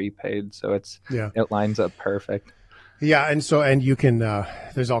 $50 prepaid. So it lines up perfect. Yeah, and you can.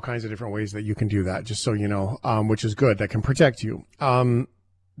 There's all kinds of different ways that you can do that. Just so you know, which is good. That can protect you.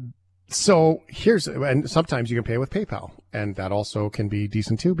 So and sometimes you can pay with PayPal, and that also can be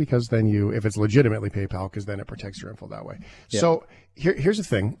decent too, because then if it's legitimately PayPal, because then it protects your info that way. Yeah. So here's the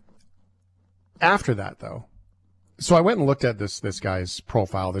thing. After that, though, so I went and looked at this guy's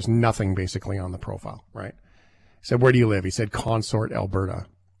profile. There's nothing basically on the profile, right? I said, "Where do you live?" He said, "Consort, Alberta."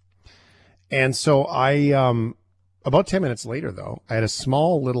 And so about 10 minutes later, though, I had a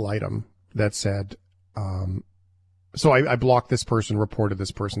small little item that said, so I blocked this person, reported this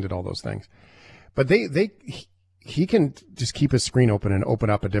person, did all those things. But he can just keep his screen open and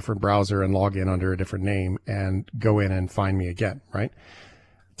open up a different browser and log in under a different name and go in and find me again, right?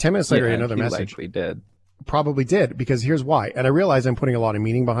 10 minutes later, another message. Likely did. Probably did, because here's why. And I realize I'm putting a lot of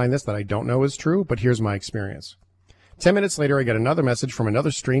meaning behind this that I don't know is true, but here's my experience. 10 minutes later, I get another message from another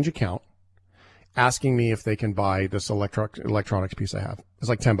strange account asking me if they can buy this electronics piece I have. It's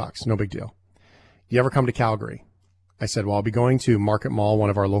like $10, no big deal. You ever come to Calgary? I said, well, I'll be going to Market Mall, one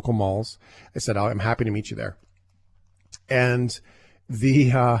of our local malls. I said, I'm happy to meet you there. And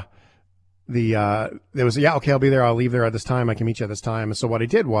there was, okay, I'll be there. I'll leave there at this time. I can meet you at this time. And so what I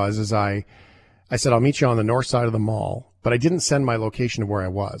did was I said, I'll meet you on the north side of the mall, but I didn't send my location to where I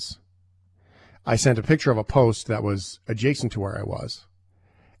was. I sent a picture of a post that was adjacent to where I was,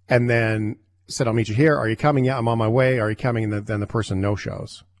 and then said, I'll meet you here. Are you coming? Yeah, I'm on my way. Are you coming? And then the person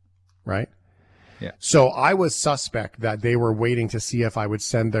no-shows, right? Yeah. So I was suspect that they were waiting to see if I would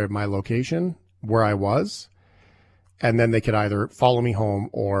send my location where I was, and then they could either follow me home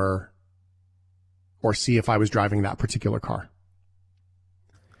or see if I was driving that particular car.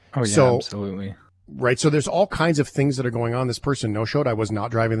 Oh, yeah, absolutely. Right. So there's all kinds of things that are going on. This person no-showed. I was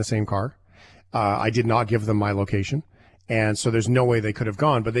not driving the same car. I did not give them my location. And so there's no way they could have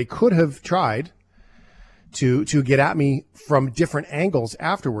gone, but they could have tried to get at me from different angles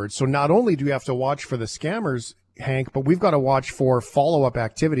afterwards. So not only do we have to watch for the scammers, Hank, but we've got to watch for follow-up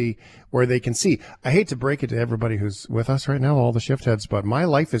activity where they can see. I hate to break it to everybody who's with us right now, all the shift heads, but my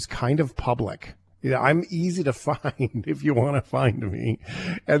life is kind of public. I'm easy to find if you want to find me.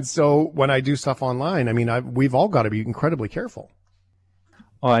 And so when I do stuff online, I mean, we've all got to be incredibly careful.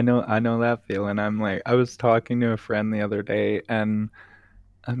 Oh, I know that feeling. I was talking to a friend the other day, and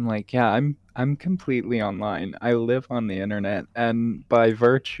I'm like, yeah, I'm completely online. I live on the internet, and by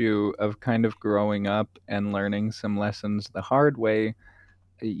virtue of kind of growing up and learning some lessons the hard way,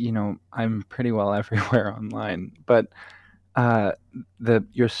 I'm pretty well everywhere online. But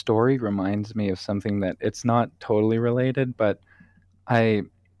your story reminds me of something that it's not totally related, but I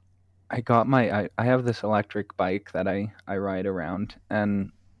I have this electric bike that I ride around,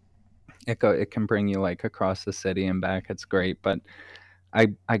 and it can bring you like across the city and back. It's great. But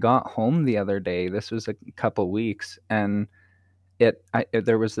I got home the other day. This was a couple weeks, and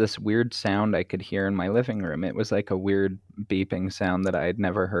there was this weird sound I could hear in my living room. It was like a weird beeping sound that I had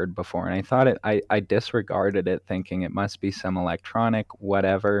never heard before, and I thought I disregarded it, thinking it must be some electronic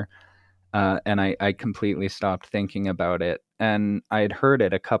whatever. And I completely stopped thinking about it. And I had heard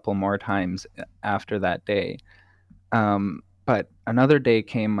it a couple more times after that day. But another day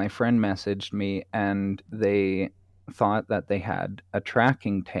came, my friend messaged me, and they thought that they had a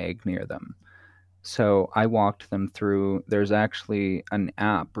tracking tag near them. So I walked them through. There's actually an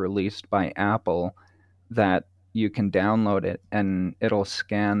app released by Apple that you can download it, and it'll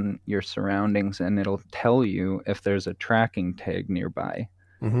scan your surroundings, and it'll tell you if there's a tracking tag nearby.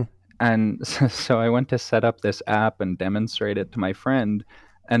 Mm-hmm. And so I went to set up this app and demonstrate it to my friend,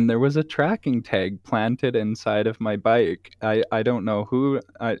 and there was a tracking tag planted inside of my bike. I don't know who.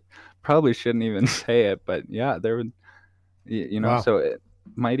 I probably shouldn't even say it, but yeah, there would, Wow. So it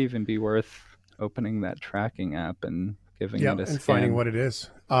might even be worth opening that tracking app and giving it a scan. And finding what it is.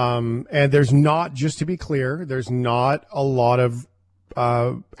 And there's not, just to be clear, there's not a lot of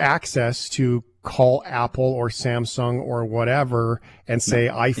access to call Apple or Samsung or whatever and say,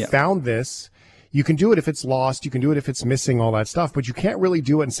 I found this. You can do it if it's lost. You can do it if it's missing, all that stuff. But you can't really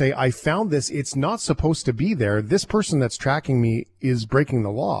do it and say, I found this. It's not supposed to be there. This person that's tracking me is breaking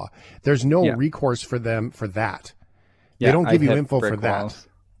the law. There's no recourse for them for that. They don't give you info for that. Walls.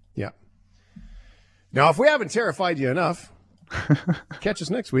 Yeah. Now, if we haven't terrified you enough, catch us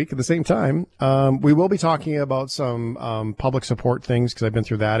next week at the same time. We will be talking about some public support things, because I've been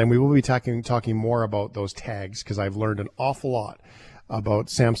through that, and we will be talking more about those tags, because I've learned an awful lot about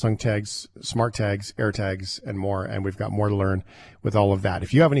Samsung tags, smart tags, air tags, and more, and we've got more to learn with all of that.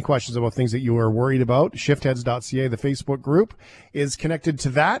 If you have any questions about things that you are worried about, shiftheads.ca, the Facebook group, is connected to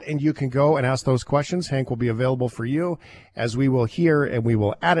that, and you can go and ask those questions. Hank will be available for you, as we will hear, and we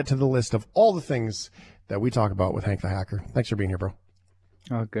will add it to the list of all the things that we talk about with Hank the Hacker. Thanks for being here, bro.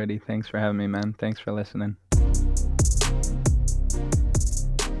 Oh, goody. Thanks for having me, man. Thanks for listening.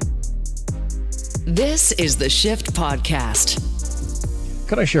 This is the Shift Podcast.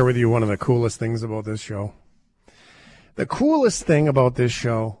 Could I share with you one of the coolest things about this show? The coolest thing about this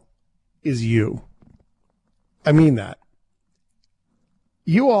show is you. I mean that.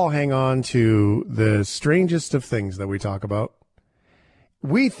 You all hang on to the strangest of things that we talk about.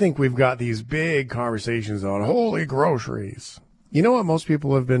 We think we've got these big conversations on holy groceries. You know what most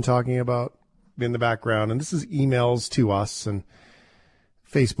people have been talking about in the background, and this is emails to us and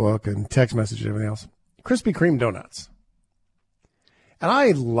Facebook and text messages and everything else. Krispy Kreme donuts. And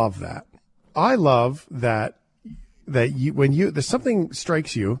I love that. I love that you, when there's something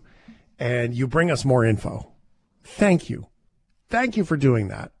strikes you and you bring us more info. Thank you. Thank you for doing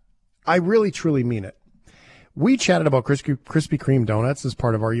that. I really, truly mean it. We chatted about Krispy Kreme donuts as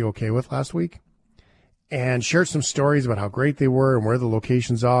part of Are You Okay With last week, and shared some stories about how great they were and where the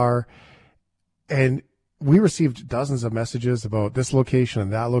locations are. And we received dozens of messages about this location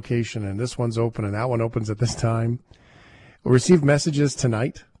and that location, and this one's open and that one opens at this time. We received messages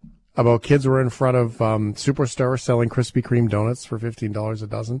tonight about kids who were in front of Superstar selling Krispy Kreme donuts for $15 a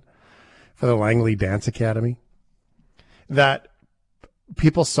dozen for the Langley Dance Academy. That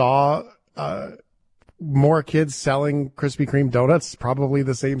people saw more kids selling Krispy Kreme donuts, probably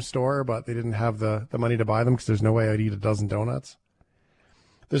the same store, but they didn't have the money to buy them because there's no way I'd eat a dozen donuts.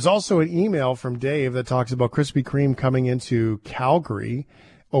 There's also an email from Dave that talks about Krispy Kreme coming into Calgary,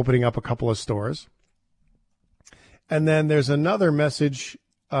 opening up a couple of stores. And then there's another message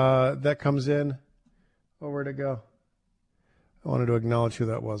that comes in. Oh, where'd it go? I wanted to acknowledge who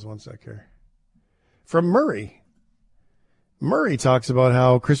that was. One sec here. From Murray. Murray talks about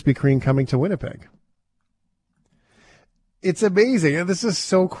how Krispy Kreme coming to Winnipeg. It's amazing. And this is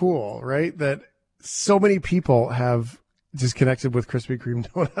so cool, right? That so many people have just connected with Krispy Kreme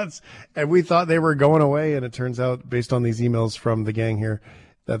donuts, and we thought they were going away. And it turns out, based on these emails from the gang here,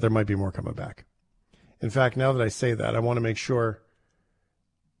 that there might be more coming back. In fact, now that I say that, I want to make sure.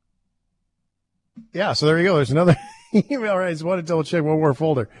 Yeah, so there you go. There's another email. Right, I just want to double check one more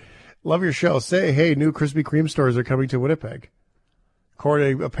folder. Love your show. Say, hey, new Krispy Kreme stores are coming to Winnipeg.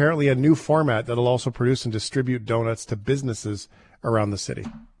 According, apparently a new format that'll also produce and distribute donuts to businesses around the city.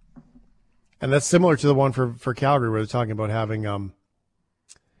 And that's similar to the one for Calgary, where they're talking about having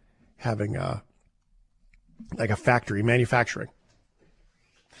like a factory, manufacturing.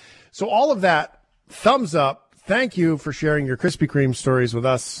 So all of that, thumbs up. Thank you for sharing your Krispy Kreme stories with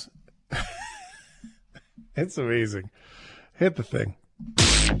us. It's amazing. Hit the thing.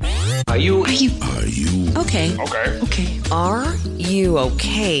 Are you Okay. okay? Are you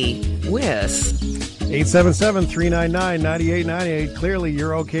okay with 877-399-9898. Clearly,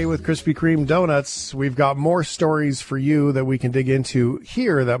 you're okay with Krispy Kreme donuts. We've got more stories for you that we can dig into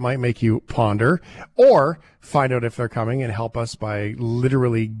here that might make you ponder or find out if they're coming and help us by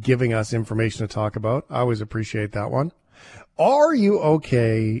literally giving us information to talk about. I always appreciate that one. Are you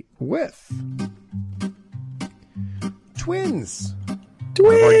okay with twins?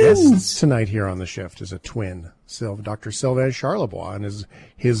 One of our guests tonight here on the shift is a twin, Dr. Sylvain Charlebois, and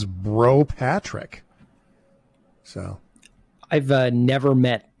his bro Patrick. So, I've never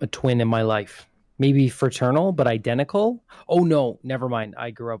met a twin in my life. Maybe fraternal, but identical. Oh no, never mind.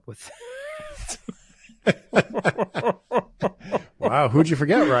 I grew up with. Wow, who'd you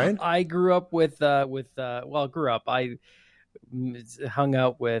forget, Ryan? I grew up with. Grew up. I hung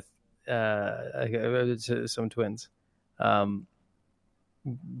out with some twins.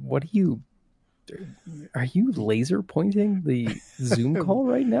 What are you laser pointing the Zoom call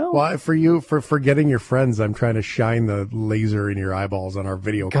right now? Well, for forgetting your friends, I'm trying to shine the laser in your eyeballs on our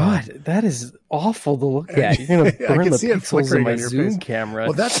video call. God, that is awful to look at. You're going to burn I can the see it pixels flickering in my on your Zoom face. camera.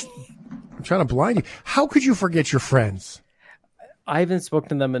 Well, I'm trying to blind you. How could you forget your friends? I haven't spoken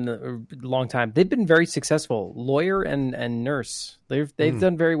to them in a long time. They've been very successful, lawyer and nurse. They've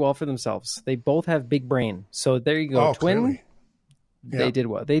done very well for themselves. They both have big brain. So there you go, twin. Clearly. They Yeah. did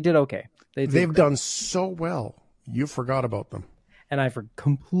well. They did okay. They've done so well. You forgot about them. And I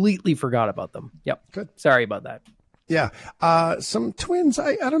completely forgot about them. Yep. Good. Sorry about that. Yeah. Some twins.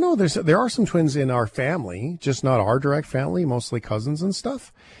 I don't know. There are some twins in our family, just not our direct family, mostly cousins and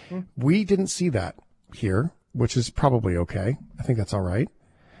stuff. We didn't see that here, which is probably okay. I think that's all right.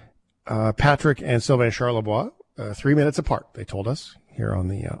 Patrick and Sylvain Charlebois, 3 minutes apart, they told us here on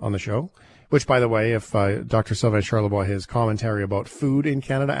the show. Which, by the way, if Dr. Sylvain Charlebois, his commentary about food in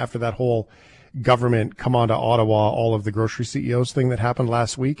Canada after that whole government come on to Ottawa, all of the grocery CEOs thing that happened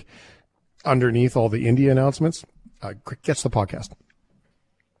last week, underneath all the India announcements, gets the podcast.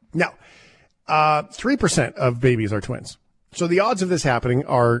 Now, 3% of babies are twins. So the odds of this happening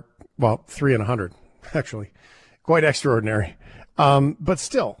are, 3 in 100, actually. Quite extraordinary. But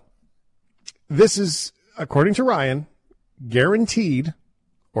still, this is, according to Ryan, guaranteed,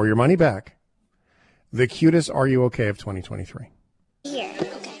 or your money back, the cutest Are You Okay of 2023. Here,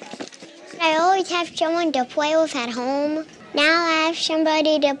 okay. I always have someone to play with at home. Now I have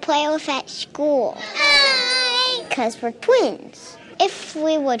somebody to play with at school. Because we're twins. If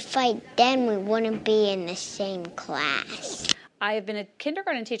we would fight then, we wouldn't be in the same class. I have been a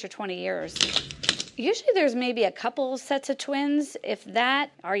kindergarten teacher 20 years. Usually there's maybe a couple sets of twins, if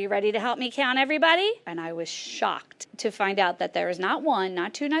that. Are you ready to help me count everybody? And I was shocked to find out that there is not one,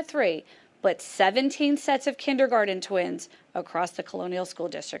 not two, not three, but 17 sets of kindergarten twins across the Colonial School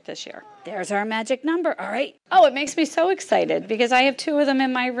District this year. There's our magic number. All right. Oh, it makes me so excited because I have two of them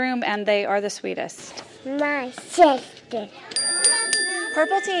in my room and they are the sweetest. My sister.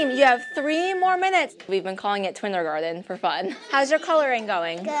 Purple team, you have 3 more minutes. We've been calling it Twindergarten for fun. How's your coloring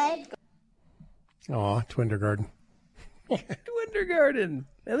going? Good. Aw, Twindergarten. Twindergarten.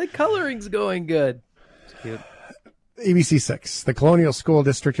 And the coloring's going good. It's cute. ABC 6. The Colonial School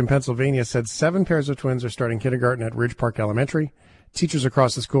District in Pennsylvania said 7 pairs of twins are starting kindergarten at Ridge Park Elementary. Teachers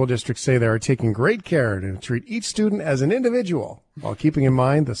across the school district say they are taking great care to treat each student as an individual while keeping in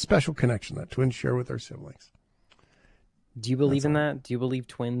mind the special connection that twins share with their siblings. Do you believe in that? Do you believe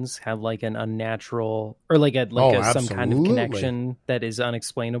twins have like an unnatural or some kind of absolutely. connection that is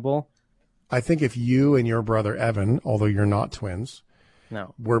unexplainable? I think if you and your brother Evan, although you're not twins,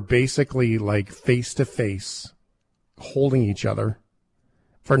 No. were basically like face to face holding each other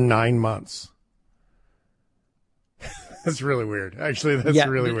for 9 months. That's really weird. Actually, that's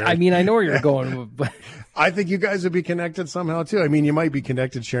really weird. I mean, I know where you're going, but I think you guys would be connected somehow too. I mean, you might be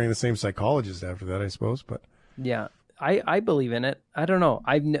connected sharing the same psychologist after that, I suppose, but yeah, I believe in it. I don't know.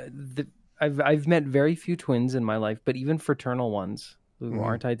 I've met very few twins in my life, but even fraternal ones who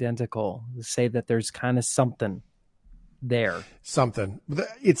aren't identical say that there's kind of something there. something.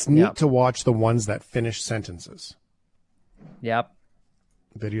 It's neat Yep. to watch the ones that finish sentences. Yep.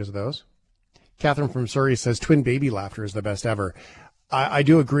 Videos of those. Catherine from Surrey says twin baby laughter is the best ever. I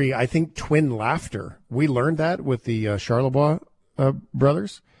do agree. I think twin laughter, we learned that with the Charlebois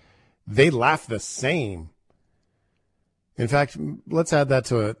brothers. They laugh the same. In fact, let's add that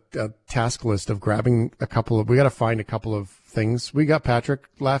to a task list of grabbing we got to find a couple of things. We got Patrick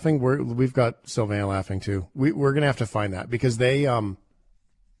laughing. We've got Sylvain laughing too. We're going to have to find that because they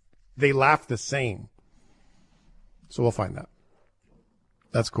laugh the same. So we'll find that.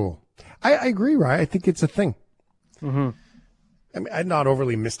 That's cool. I agree, Ryan. I think it's a thing. Mm-hmm. I mean, I'm not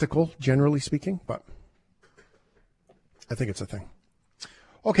overly mystical, generally speaking, but I think it's a thing.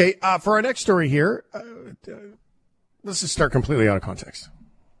 Okay, for our next story here, let's just start completely out of context.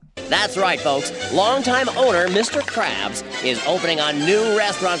 That's right, folks. Longtime owner Mr. Krabs is opening a new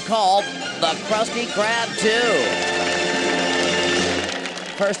restaurant called the Krusty Krab 2.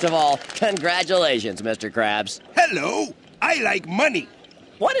 First of all, congratulations, Mr. Krabs. Hello. I like money.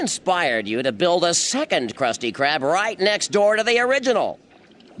 What inspired you to build a second Krusty Krab right next door to the original?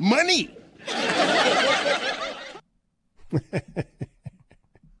 Money.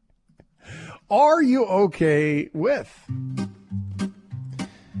 Are you okay with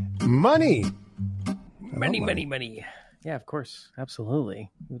money? Money. Yeah, of course. Absolutely.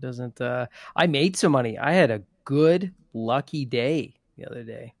 Who doesn't? I made some money. I had a good, lucky day the other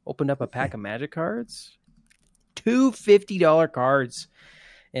day. Opened up a pack of magic cards. 2 $50 cards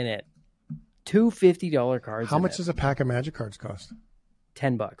in it. 2 $50 cards. How much does a pack of magic cards cost?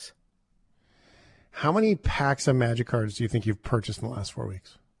 $10. How many packs of magic cards do you think you've purchased in the last 4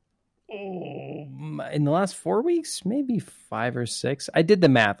 weeks? In the last 4 weeks, maybe 5 or 6. I did the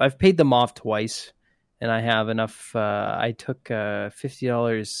math. I've paid them off twice, and I have enough. I took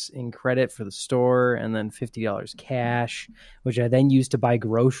 $50 in credit for the store and then $50 cash, which I then used to buy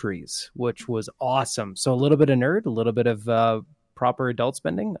groceries, which was awesome. So a little bit of nerd, a little bit of proper adult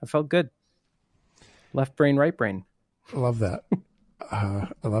spending. I felt good. Left brain, right brain. I love that. I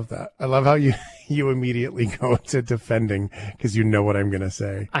love that. I love how you immediately go to defending because you know what I'm going to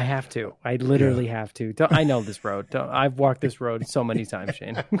say. I have to. I literally have to. I know this road. I've walked this road so many times,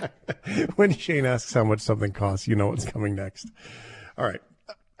 Shane. When Shane asks how much something costs, you know what's coming next. All right.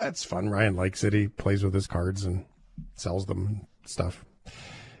 That's fun. Ryan likes it. He plays with his cards and sells them and stuff.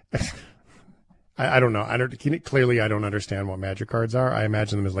 I don't know. Clearly, I don't understand what magic cards are. I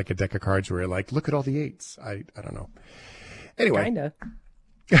imagine them as like a deck of cards where you're like, look at all the 8s. I don't know. Anyway. Kinda.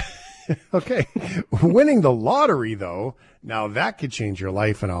 Okay. Winning the lottery, though, now that could change your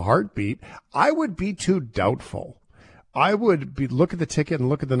life in a heartbeat. I would be too doubtful. I would look at the ticket and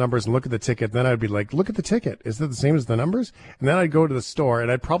look at the numbers and look at the ticket. Then I'd be like, look at the ticket. Is it the same as the numbers? And then I'd go to the store and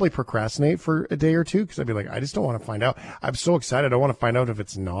I'd probably procrastinate for a day or two because I'd be like, I just don't want to find out. I'm so excited. I want to find out if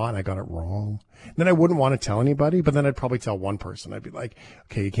it's not and I got it wrong. And then I wouldn't want to tell anybody, but then I'd probably tell one person. I'd be like,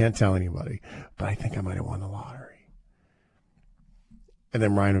 okay, you can't tell anybody, but I think I might have won the lottery. And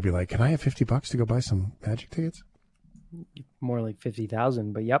then Ryan would be like, can I have $50 to go buy some magic tickets? More like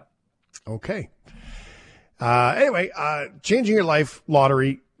 50,000, but yep. Okay. Anyway, changing your life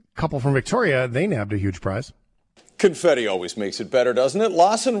lottery. Couple from Victoria, they nabbed a huge prize. Confetti always makes it better, doesn't it?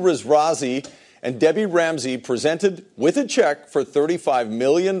 Lawson Rizrazi and Debbie Ramsey presented with a check for $35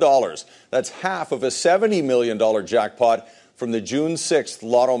 million. That's half of a $70 million jackpot from the June 6th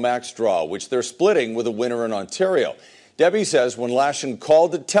Lotto Max draw, which they're splitting with a winner in Ontario. Debbie says when Lashin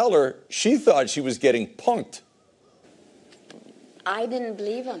called to tell her, she thought she was getting punked. I didn't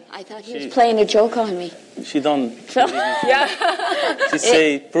believe him. I thought he was playing a joke on me. She don't. Yeah. She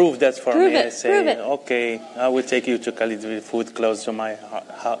say, prove that for me. I say, okay, I will take you to Cali food close to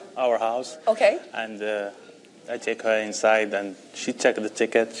our house. Okay. And I take her inside, and she checked the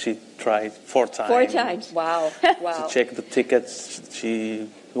ticket. She tried 4 times. 4 times. Wow. Wow. She checked the tickets. She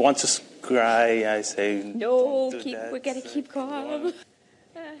wants to cry. I say, no, we're going to keep calm.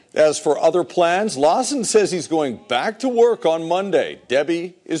 As for other plans, Lawson says he's going back to work on Monday.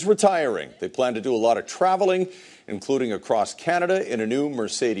 Debbie is retiring. They plan to do a lot of traveling, including across Canada in a new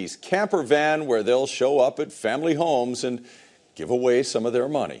Mercedes camper van where they'll show up at family homes and give away some of their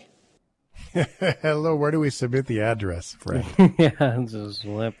money. Hello, where do we submit the address, Fred? Yeah, just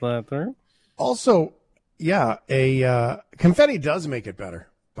slip that through. Also, yeah, confetti does make it better,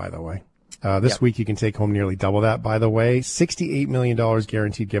 by the way. This week you can take home nearly double that, by the way. $68 million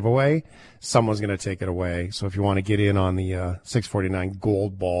guaranteed giveaway. Someone's going to take it away. So if you want to get in on the $649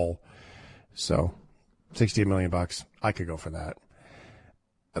 gold ball, so $68 million, I could go for that.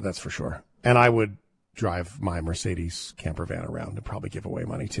 That's for sure. And I would drive my Mercedes camper van around and probably give away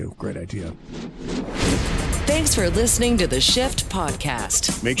money too. Great idea. Thanks for listening to the Shift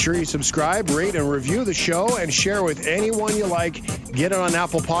Podcast. Make sure you subscribe, rate, and review the show and share with anyone you like. Get it on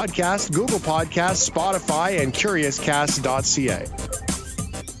Apple Podcasts, Google Podcasts, Spotify, and CuriousCast.ca.